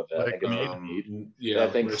the name of it. I think it's Mead. Yeah, I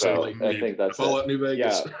think so. I think that's it. New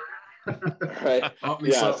Vegas. Yeah. Right.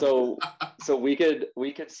 Yeah. So we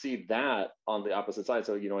could see that on the opposite side.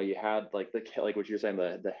 So you had like what you're saying,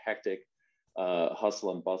 the hectic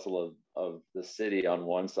hustle and bustle of the city on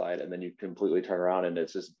one side, and then you completely turn around and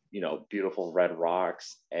it's just beautiful red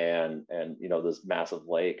rocks and this massive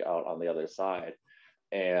lake out on the other side.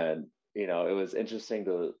 And it was interesting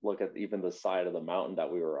to look at even the side of the mountain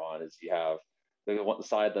that we were on. Is you have the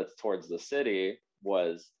side that's towards the city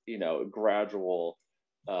was gradual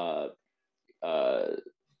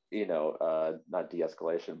not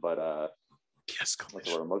de-escalation, but de-escalation. What's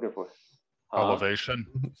the word I'm looking for? Elevation.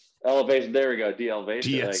 Elevation. There we go.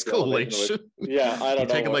 De-elevation. De-escalation. Yeah, I don't know. You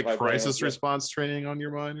taking like crisis response training on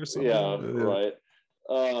your mind or something? Yeah, right.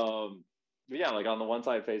 Yeah, like on the one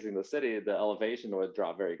side facing the city, the elevation would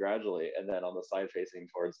drop very gradually, and then on the side facing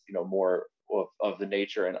towards more of the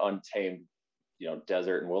nature and untamed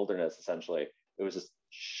desert and wilderness, essentially, it was just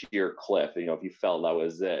sheer cliff. If you fell, that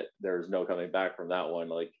was it. There was no coming back from that one.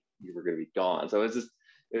 Like, you were going to be gone. So it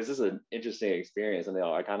was just an interesting experience. And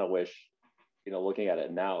I kind of wish looking at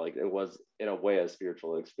it now, like it was in a way a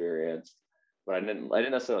spiritual experience, but I didn't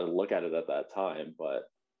necessarily look at it at that time. But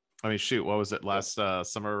I mean, shoot, what was it last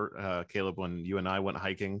summer, Caleb, when you and I went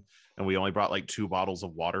hiking and we only brought like 2 bottles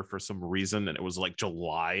of water for some reason, and it was like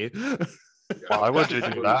July. Why would you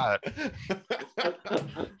do that?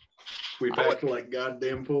 We packed like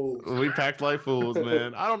goddamn fools. We packed like fools,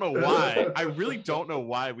 man. I don't know why. I really don't know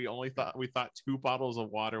why we thought 2 bottles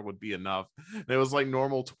of water would be enough. And it was like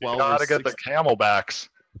normal 12. You gotta get the Camelbacks.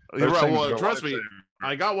 You're right. Well, trust me,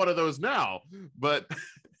 I got one of those now, but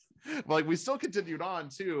like we still continued on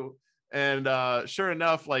too. And sure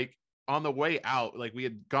enough, like on the way out, like we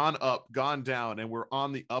had gone up, gone down, and we're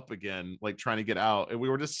on the up again, like trying to get out. And we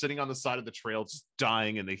were just sitting on the side of the trail, just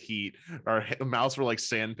dying in the heat. Our mouths were like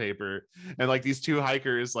sandpaper. And like these 2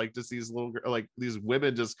 hikers, like just these like these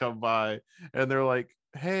women just come by and they're like,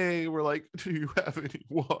 hey, we're like, do you have any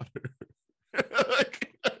water?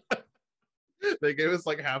 Like, they gave us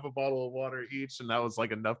like half a bottle of water each, and that was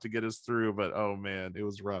like enough to get us through. But oh man, it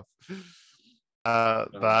was rough.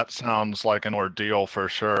 That sounds like an ordeal for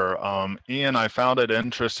sure. Ian, I found it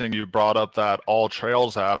interesting you brought up that All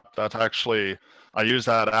Trails app. That's actually, I use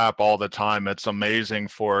that app all the time. It's amazing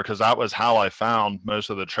because that was how I found most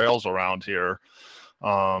of the trails around here.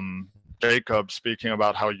 Jacob, speaking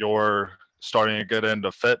about how you're starting to get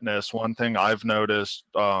into fitness, one thing I've noticed,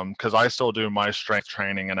 because I still do my strength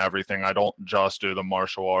training and everything, I don't just do the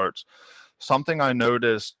martial arts. Something I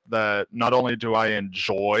noticed that not only do I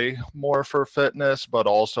enjoy more for fitness, but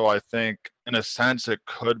also I think in a sense it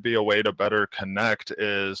could be a way to better connect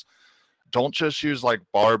is don't just use like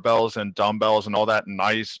barbells and dumbbells and all that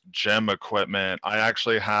nice gym equipment. I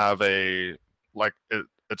actually have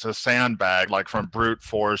it's a sandbag like from Brute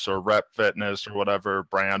Force or Rep Fitness or whatever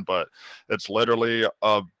brand, but it's literally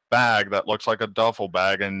a bag that looks like a duffel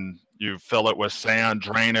bag, and you fill it with sand,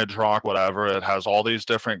 drainage, rock, whatever. It has all these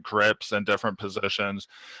different grips and different positions.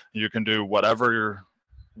 You can do whatever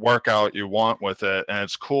workout you want with it, and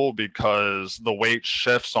it's cool because the weight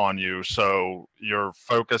shifts on you, so you're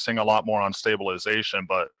focusing a lot more on stabilization.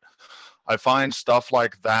 But I find stuff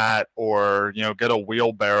like that, or get a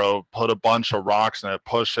wheelbarrow, put a bunch of rocks in it,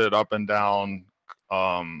 push it up and down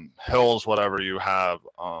hills, whatever you have,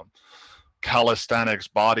 calisthenics,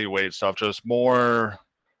 body weight stuff, just more,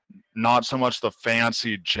 not so much the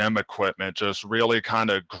fancy gym equipment, just really kind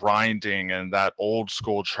of grinding, and that old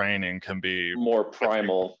school training can be more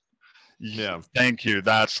primal. Yeah, thank you.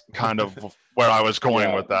 That's kind of where I was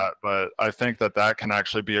going with that. But I think that can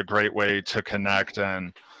actually be a great way to connect.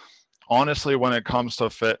 And honestly, when it comes to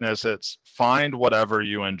fitness, it's find whatever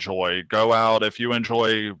you enjoy. Go out. If you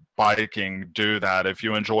enjoy biking, do that. If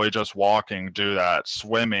you enjoy just walking, do that.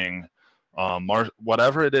 Swimming,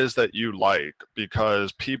 whatever it is that you like,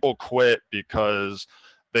 because people quit because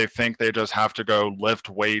they think they just have to go lift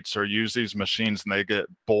weights or use these machines, and they get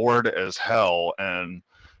bored as hell. And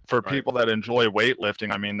for people that enjoy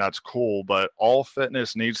weightlifting, I mean, that's cool, but all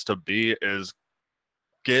fitness needs to be is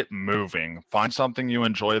get moving. Find something you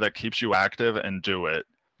enjoy that keeps you active and do it.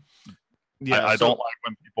 Yeah, I don't like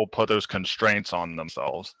when people put those constraints on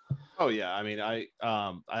themselves. Oh yeah, I mean,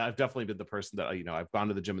 I've definitely been the person that I've gone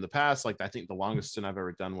to the gym in the past. Like I think the longest stint I've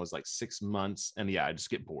ever done was like 6 months, and yeah, I just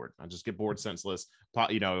get bored. I just get bored senseless. I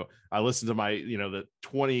listen to my the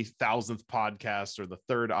 20,000th podcast or the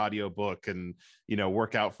 3rd audio book, and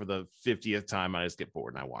work out for the 50th time. I just get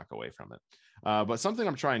bored and I walk away from it. But something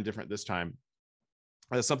I'm trying different this time.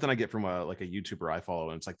 That's something I get from a YouTuber I follow,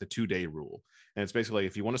 and it's like the 2-day rule. And it's basically,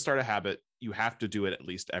 if you want to start a habit, you have to do it at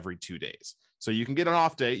least every 2 days. So you can get an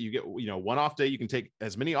off day. You get, one off day. You can take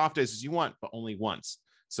as many off days as you want, but only once.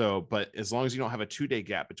 So, but as long as you don't have a 2-day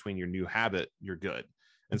gap between your new habit, you're good.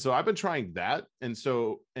 And so I've been trying that. And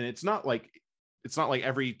it's not like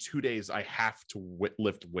every 2 days I have to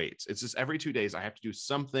lift weights. It's just every 2 days I have to do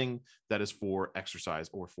something that is for exercise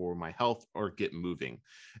or for my health or get moving.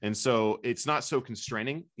 And so it's not so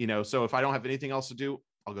constraining, so if I don't have anything else to do,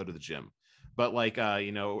 I'll go to the gym. But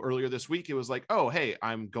earlier this week, it was like, oh, hey,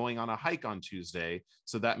 I'm going on a hike on Tuesday.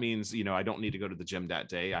 So that means, I don't need to go to the gym that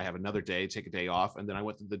day. I have another day, take a day off. And then I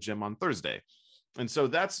went to the gym on Thursday. And so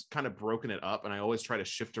that's kind of broken it up. And I always try to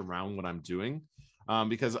shift around what I'm doing.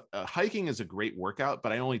 Because hiking is a great workout,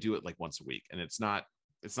 but I only do it like once a week, and it's not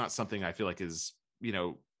something I feel like is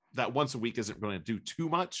that once a week isn't going to do too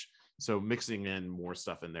much. So mixing in more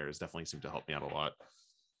stuff in there has definitely seemed to help me out a lot.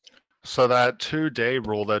 So that 2-day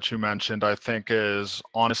rule that you mentioned, I think, is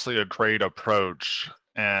honestly a great approach.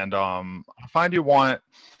 And I find you want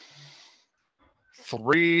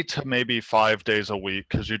 3 to maybe 5 days a week,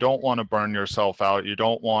 because you don't want to burn yourself out. You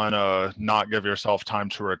don't want to not give yourself time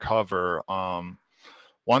to recover.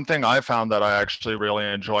 one thing I found that I actually really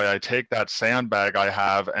enjoy, I take that sandbag I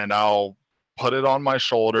have and I'll put it on my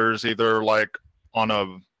shoulders, either like on a,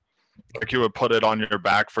 like you would put it on your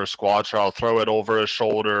back for squats, or I'll throw it over a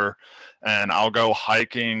shoulder and I'll go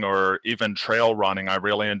hiking or even trail running. I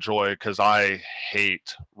really enjoy, because I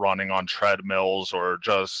hate running on treadmills or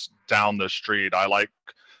just down the street. I like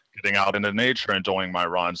getting out into nature and doing my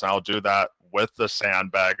runs. I'll do that with the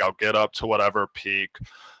sandbag. I'll get up to whatever peak.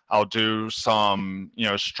 I'll do some,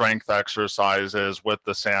 strength exercises with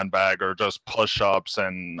the sandbag, or just push-ups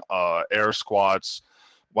and air squats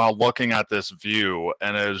while looking at this view,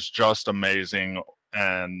 and it is just amazing.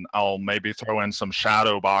 And I'll maybe throw in some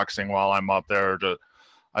shadow boxing while I'm up there.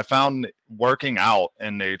 I found working out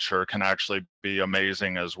in nature can actually be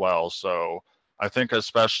amazing as well. So I think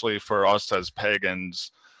especially for us as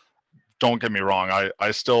pagans, don't get me wrong,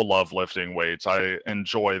 I still love lifting weights. I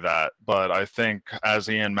enjoy that. But I think, as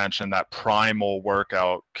Ian mentioned, that primal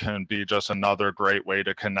workout can be just another great way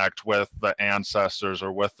to connect with the ancestors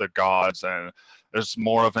or with the gods. And it's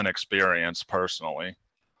more of an experience personally.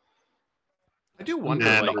 I do wonder,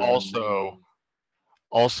 And like, also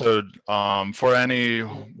for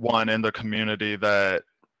anyone in the community that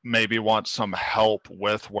maybe wants some help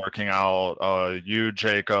with working out, you,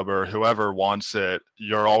 Jacob, or whoever wants it,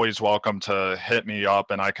 you're always welcome to hit me up,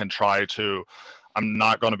 and I can try to. I'm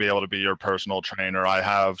not going to be able to be your personal trainer. I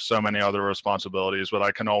have so many other responsibilities, but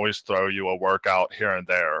I can always throw you a workout here and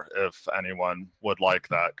there if anyone would like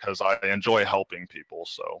that, because I enjoy helping people.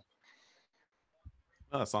 So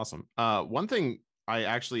oh, that's awesome. One thing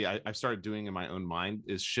I've started doing in my own mind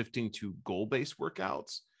is shifting to goal-based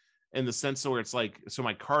workouts, in the sense where it's like, so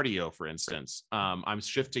my cardio, for instance, I'm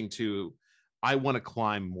shifting to, I want to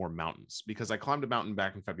climb more mountains, because I climbed a mountain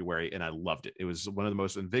back in February and I loved it. It was one of the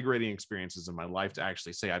most invigorating experiences in my life to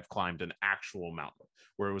actually say I've climbed an actual mountain,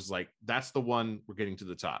 where it was like, that's the one, we're getting to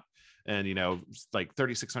the top. And, like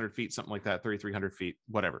 3,600 feet, something like that, 3,300 feet,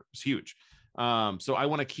 whatever. It's huge. So I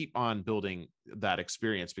want to keep on building that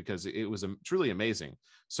experience, because it was truly amazing.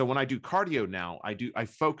 So when I do cardio now, I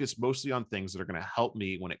focus mostly on things that are going to help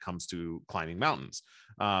me when it comes to climbing mountains,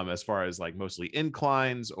 as far as like mostly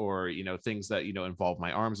inclines, or things that involve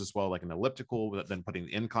my arms as well, like an elliptical, but then putting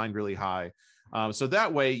the incline really high. So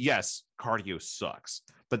that way, yes, cardio sucks,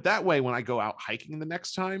 but that way when I go out hiking the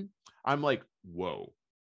next time, I'm like, whoa,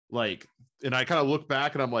 like, and I kind of look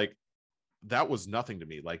back and I'm like, that was nothing to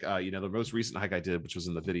me. Like, the most recent hike I did, which was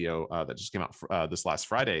in the video that just came out this last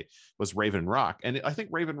Friday, was Raven Rock. And I think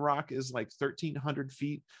Raven Rock is like 1,300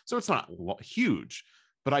 feet. So it's not huge,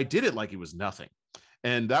 but I did it like it was nothing.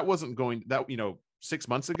 And that wasn't going, that, 6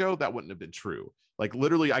 months ago, that wouldn't have been true. Like,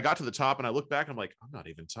 literally, I got to the top and I look back, and I'm like, I'm not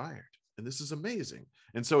even tired. And this is amazing.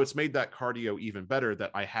 And so it's made that cardio even better, that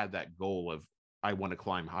I had that goal of, I want to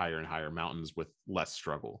climb higher and higher mountains with less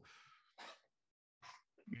struggle.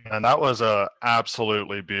 And that was a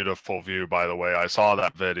absolutely beautiful view, by the way. I saw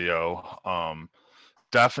that video.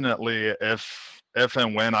 Definitely, if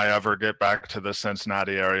and when I ever get back to the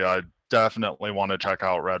Cincinnati area, I definitely want to check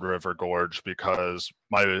out Red River Gorge, because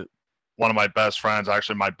one of my best friends,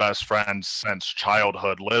 actually my best friend since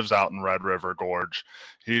childhood, lives out in Red River Gorge.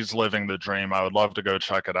 He's living the dream. I would love to go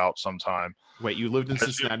check it out sometime. Wait, you lived in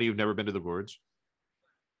Cincinnati? You've never been to the gorge?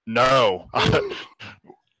 No.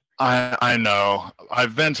 I know.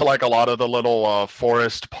 I've been to like a lot of the little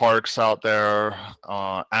forest parks out there.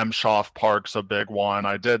 Emshoff Park's a big one.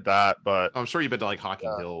 I did that, but I'm sure you've been to like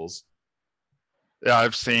Hocking Hills. Yeah,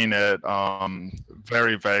 I've seen it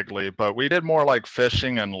very vaguely, but we did more like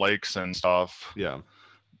fishing and lakes and stuff. Yeah.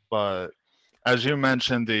 But as you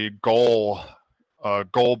mentioned, the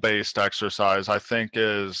goal-based exercise, I think,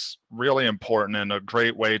 is really important, and a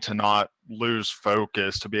great way to not lose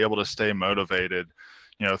focus, to be able to stay motivated.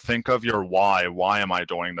 Think of your why. Why am I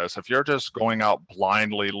doing this? If you're just going out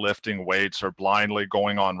blindly lifting weights or blindly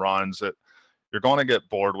going on runs, you're going to get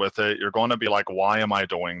bored with it. You're going to be like, why am I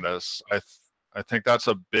doing this? I think that's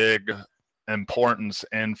a big importance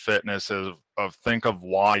in fitness, of think of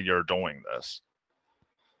why you're doing this.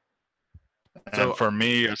 And So, for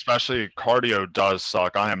me, especially, cardio does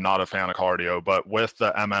suck. I am not a fan of cardio, but with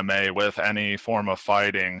the MMA, with any form of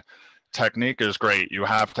fighting, technique is great. You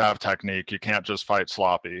have to have technique. You can't just fight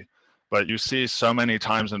sloppy. But you see so many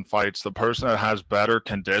times in fights, the person that has better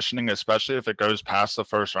conditioning, especially if it goes past the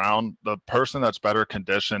first round, the person that's better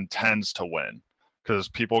conditioned tends to win, because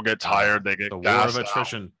people get tired. They get the war gassed of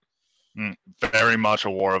attrition. out. Very much a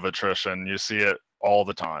war of attrition. You see it all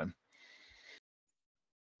the time.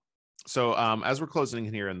 So as we're closing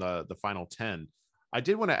in here in the final 10, I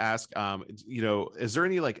did want to ask, is there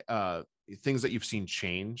any like things that you've seen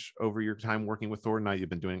change over your time working with Thor? Now you've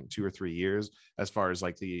been doing 2 or 3 years, as far as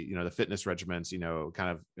like the fitness regimens,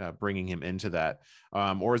 kind of bringing him into that,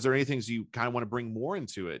 or is there any things you kind of want to bring more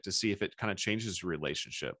into it to see if it kind of changes your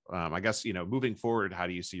relationship? I guess, moving forward, how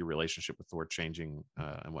do you see your relationship with Thor changing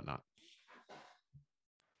and whatnot?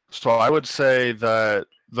 So I would say that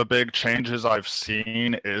the big changes I've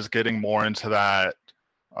seen is getting more into that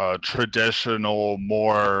traditional,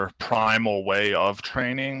 more primal way of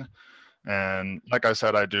training. And like I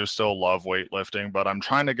said, I do still love weightlifting, but I'm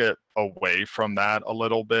trying to get away from that a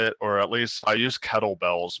little bit, or at least I use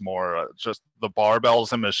kettlebells more. Just the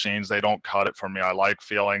barbells and machines, they don't cut it for me. I like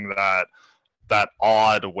feeling that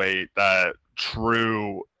odd weight, that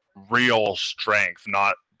true, real strength,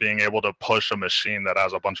 not being able to push a machine that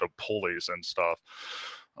has a bunch of pulleys and stuff.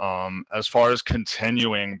 As far as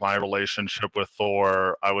continuing my relationship with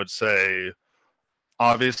Thor, I would say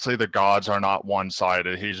obviously the gods are not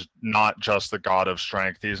one-sided. He's not just the god of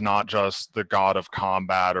strength. He's not just the god of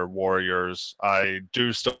combat or warriors. I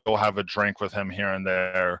do still have a drink with him here and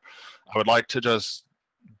there. I would like to just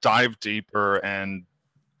dive deeper and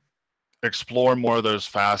explore more of those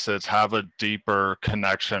facets, have a deeper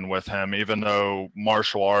connection with him, even though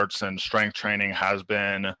martial arts and strength training has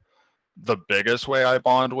been the biggest way I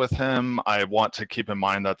bond with him. I want to keep in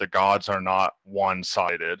mind that the gods are not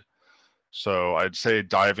one-sided. So I'd say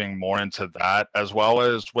diving more into that, as well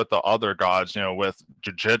as with the other gods, with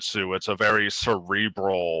jiu-jitsu, it's a very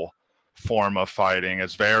cerebral form of fighting.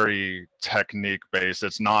 It's very technique based.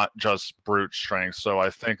 It's not just brute strength. So I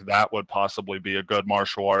think that would possibly be a good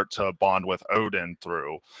martial art to bond with Odin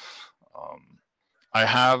through. I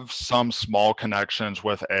have some small connections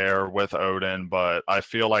with air, with Odin, but I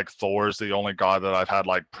feel like Thor is the only god that I've had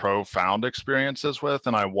like profound experiences with,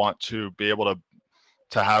 and I want to be able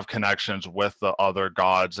to have connections with the other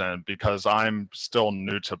gods. And because I'm still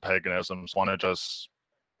new to paganism, just want to just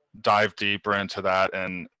dive deeper into that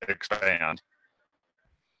and expand.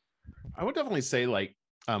 I would definitely say, like,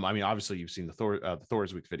 I mean, obviously you've seen the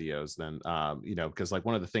Thor's Week videos, then, because like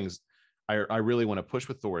one of the things I really want to push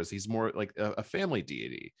with Thor is he's more like a family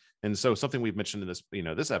deity. And so something we've mentioned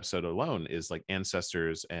in this episode alone is like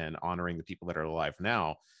ancestors and honoring the people that are alive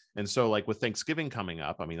now. And so like with Thanksgiving coming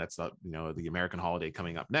up, I mean, that's the American holiday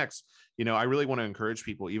coming up next, I really want to encourage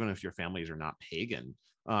people, even if your families are not pagan,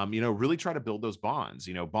 really try to build those bonds.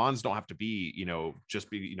 Bonds don't have to be, just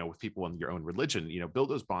be, with people in your own religion, build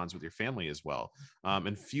those bonds with your family as well.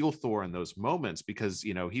 And feel Thor in those moments, because,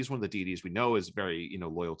 he's one of the deities we know is very,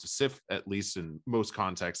 loyal to Sif, at least in most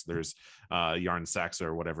contexts. There's Yarn Saxa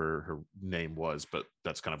or whatever her name was, but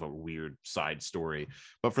that's kind of a weird side story.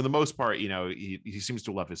 But for the most part, he seems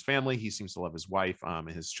to love his family. He seems to love his wife and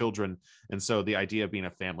his children. And so the idea of being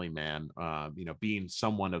a family man, being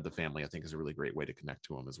someone of the family, I think is a really great way to connect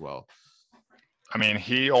to him as well. I mean,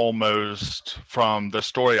 he almost, from the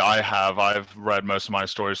story I've read most of my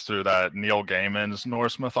stories through that Neil Gaiman's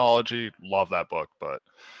Norse mythology. Love that book. But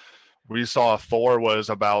we saw Thor was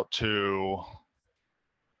about to,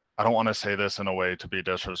 I don't want to say this in a way to be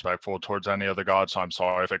disrespectful towards any of the gods, so I'm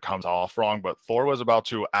sorry if it comes off wrong, but Thor was about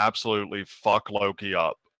to absolutely fuck Loki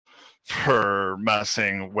up for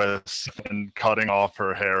messing with and cutting off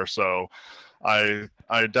her hair. So I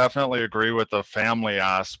definitely agree with the family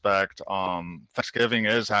aspect. Thanksgiving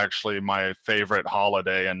is actually my favorite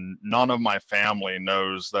holiday, and none of my family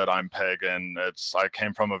knows that I'm pagan. I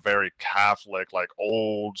came from a very Catholic, like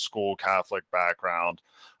old school Catholic background.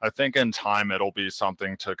 I think in time it'll be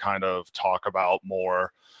something to kind of talk about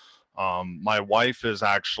more. My wife is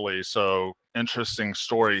actually, so interesting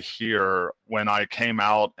story here. When I came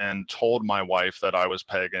out and told my wife that I was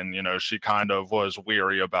pagan, she kind of was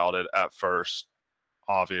weary about it at first,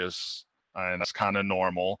 obvious, and that's kind of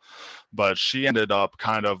normal. But she ended up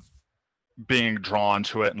kind of being drawn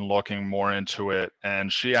to it and looking more into it.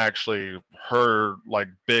 And she actually, her like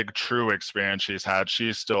big true experience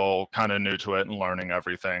she's still kind of new to it and learning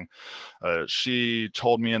everything. She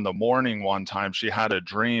told me in the morning one time she had a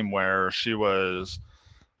dream where she was,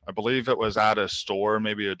 I believe it was at a store,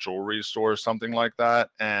 maybe a jewelry store or something like that,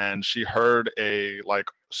 and she heard a like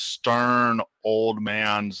stern old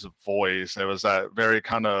man's voice. It was that very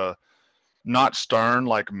kind of, not stern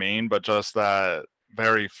like mean, but just that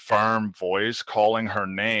very firm voice calling her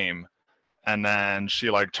name. And then she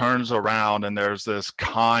like turns around and there's this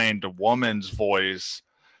kind woman's voice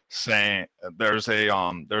saying, there's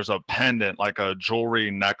a pendant, like a jewelry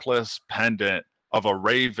necklace pendant of a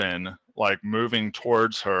raven like moving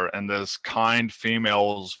towards her, and this kind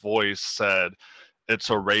female's voice said, "It's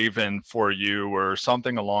a raven for you," or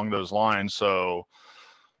something along those lines. So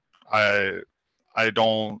I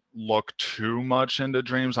don't look too much into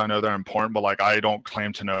dreams. I know they're important, but like I don't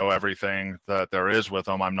claim to know everything that there is with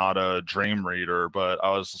them. I'm not a dream reader, but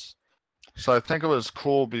so I think it was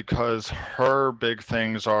cool because her big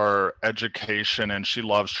things are education and she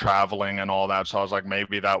loves traveling and all that. So I was like,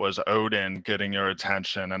 maybe that was Odin getting your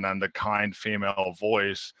attention. And then the kind female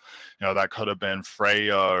voice, that could have been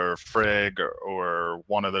Freya or Frigg or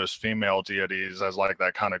one of those female deities as like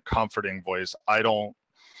that kind of comforting voice. I don't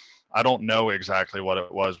know exactly what it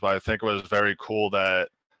was, but I think it was very cool that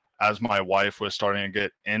as my wife was starting to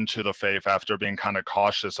get into the faith after being kind of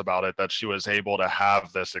cautious about it, that she was able to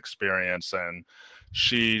have this experience, and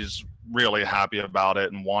she's really happy about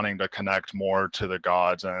it and wanting to connect more to the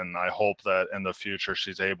gods. And I hope that in the future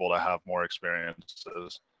she's able to have more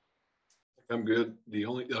experiences. I'm good. The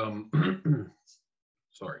only,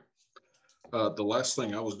 sorry. The last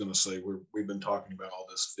thing I was going to say, we've been talking about all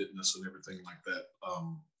this fitness and everything like that.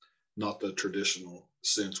 Not the traditional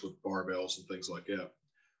sense with barbells and things like that.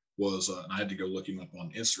 And I had to go look him up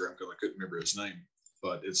on Instagram because I couldn't remember his name,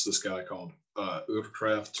 but it's this guy called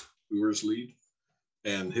Urkraft Urslead,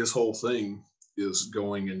 and his whole thing is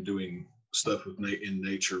going and doing stuff in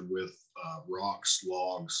nature with rocks,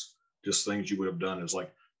 logs, just things you would have done as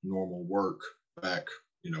like normal work back,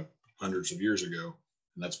 hundreds of years ago.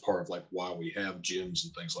 And that's part of like why we have gyms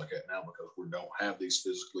and things like that now, because we don't have these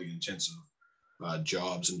physically intensive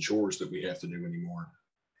jobs and chores that we have to do anymore.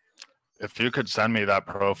 If you could send me that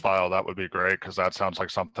profile, that would be great, because that sounds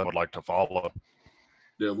like something I would like to follow.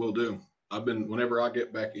 Yeah, we'll do. Whenever I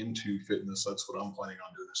get back into fitness, that's what I'm planning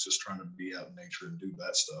on doing. It's just trying to be out in nature and do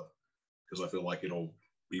that stuff, because I feel like it'll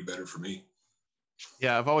be better for me.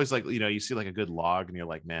 Yeah, I've always you see like a good log and you're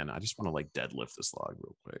like, man, I just want to like deadlift this log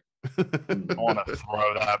real quick. I want to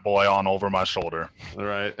throw that boy on over my shoulder. All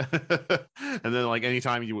right. And then like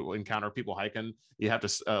anytime you encounter people hiking, you have to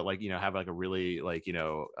have like a really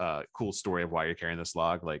cool story of why you're carrying this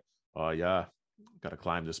log. Like, oh yeah, got to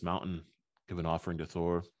climb this mountain, give an offering to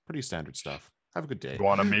Thor. Pretty standard stuff. Have a good day. You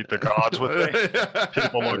want to meet the gods with me?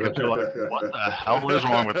 People look at you like, what the hell is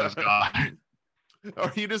wrong with this guy?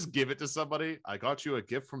 Or you just give it to somebody. I got you a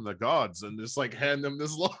gift from the gods, and just like hand them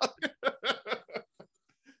this log.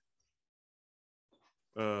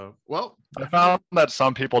 Well, I found that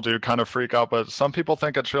some people do kind of freak out, but some people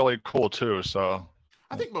think it's really cool too. So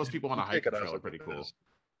I think most people on a hike trail are pretty cool.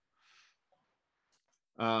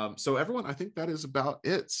 So everyone, I think that is about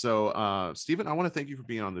it. So Steven, I want to thank you for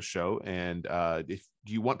being on the show. And if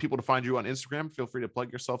you want people to find you on Instagram, feel free to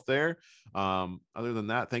plug yourself there. Other than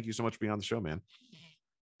that, thank you so much for being on the show, man.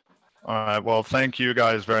 All right. Well, thank you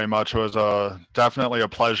guys very much. It was definitely a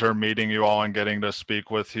pleasure meeting you all and getting to speak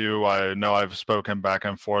with you. I know I've spoken back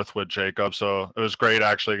and forth with Jacob, so it was great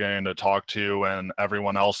actually getting to talk to you and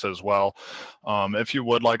everyone else as well. If you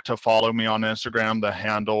would like to follow me on Instagram, the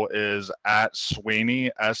handle is @Sweeney,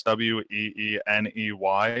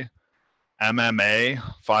 SWEENEY,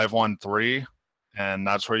 MMA513. And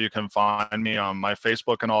that's where you can find me. On my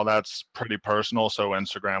Facebook and all that's pretty personal, so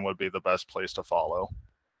Instagram would be the best place to follow.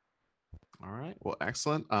 All right. Well,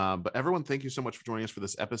 excellent. But everyone, thank you so much for joining us for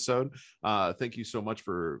this episode. Thank you so much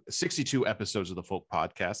for 62 episodes of the Folk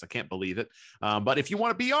Podcast. I can't believe it. But if you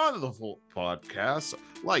want to be on the Folk Podcast,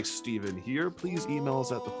 like Steven here, please email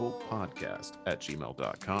us at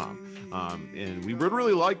thefolkpodcast@gmail.com. And we would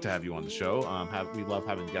really like to have you on the show. We love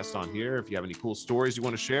having guests on here. If you have any cool stories you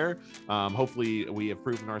want to share, hopefully we have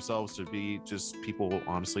proven ourselves to be just people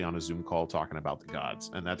honestly on a Zoom call talking about the gods.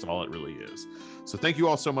 And that's all it really is. So thank you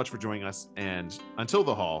all so much for joining us. And until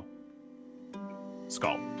the hall,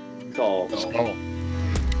 Skull. Skull. Skull.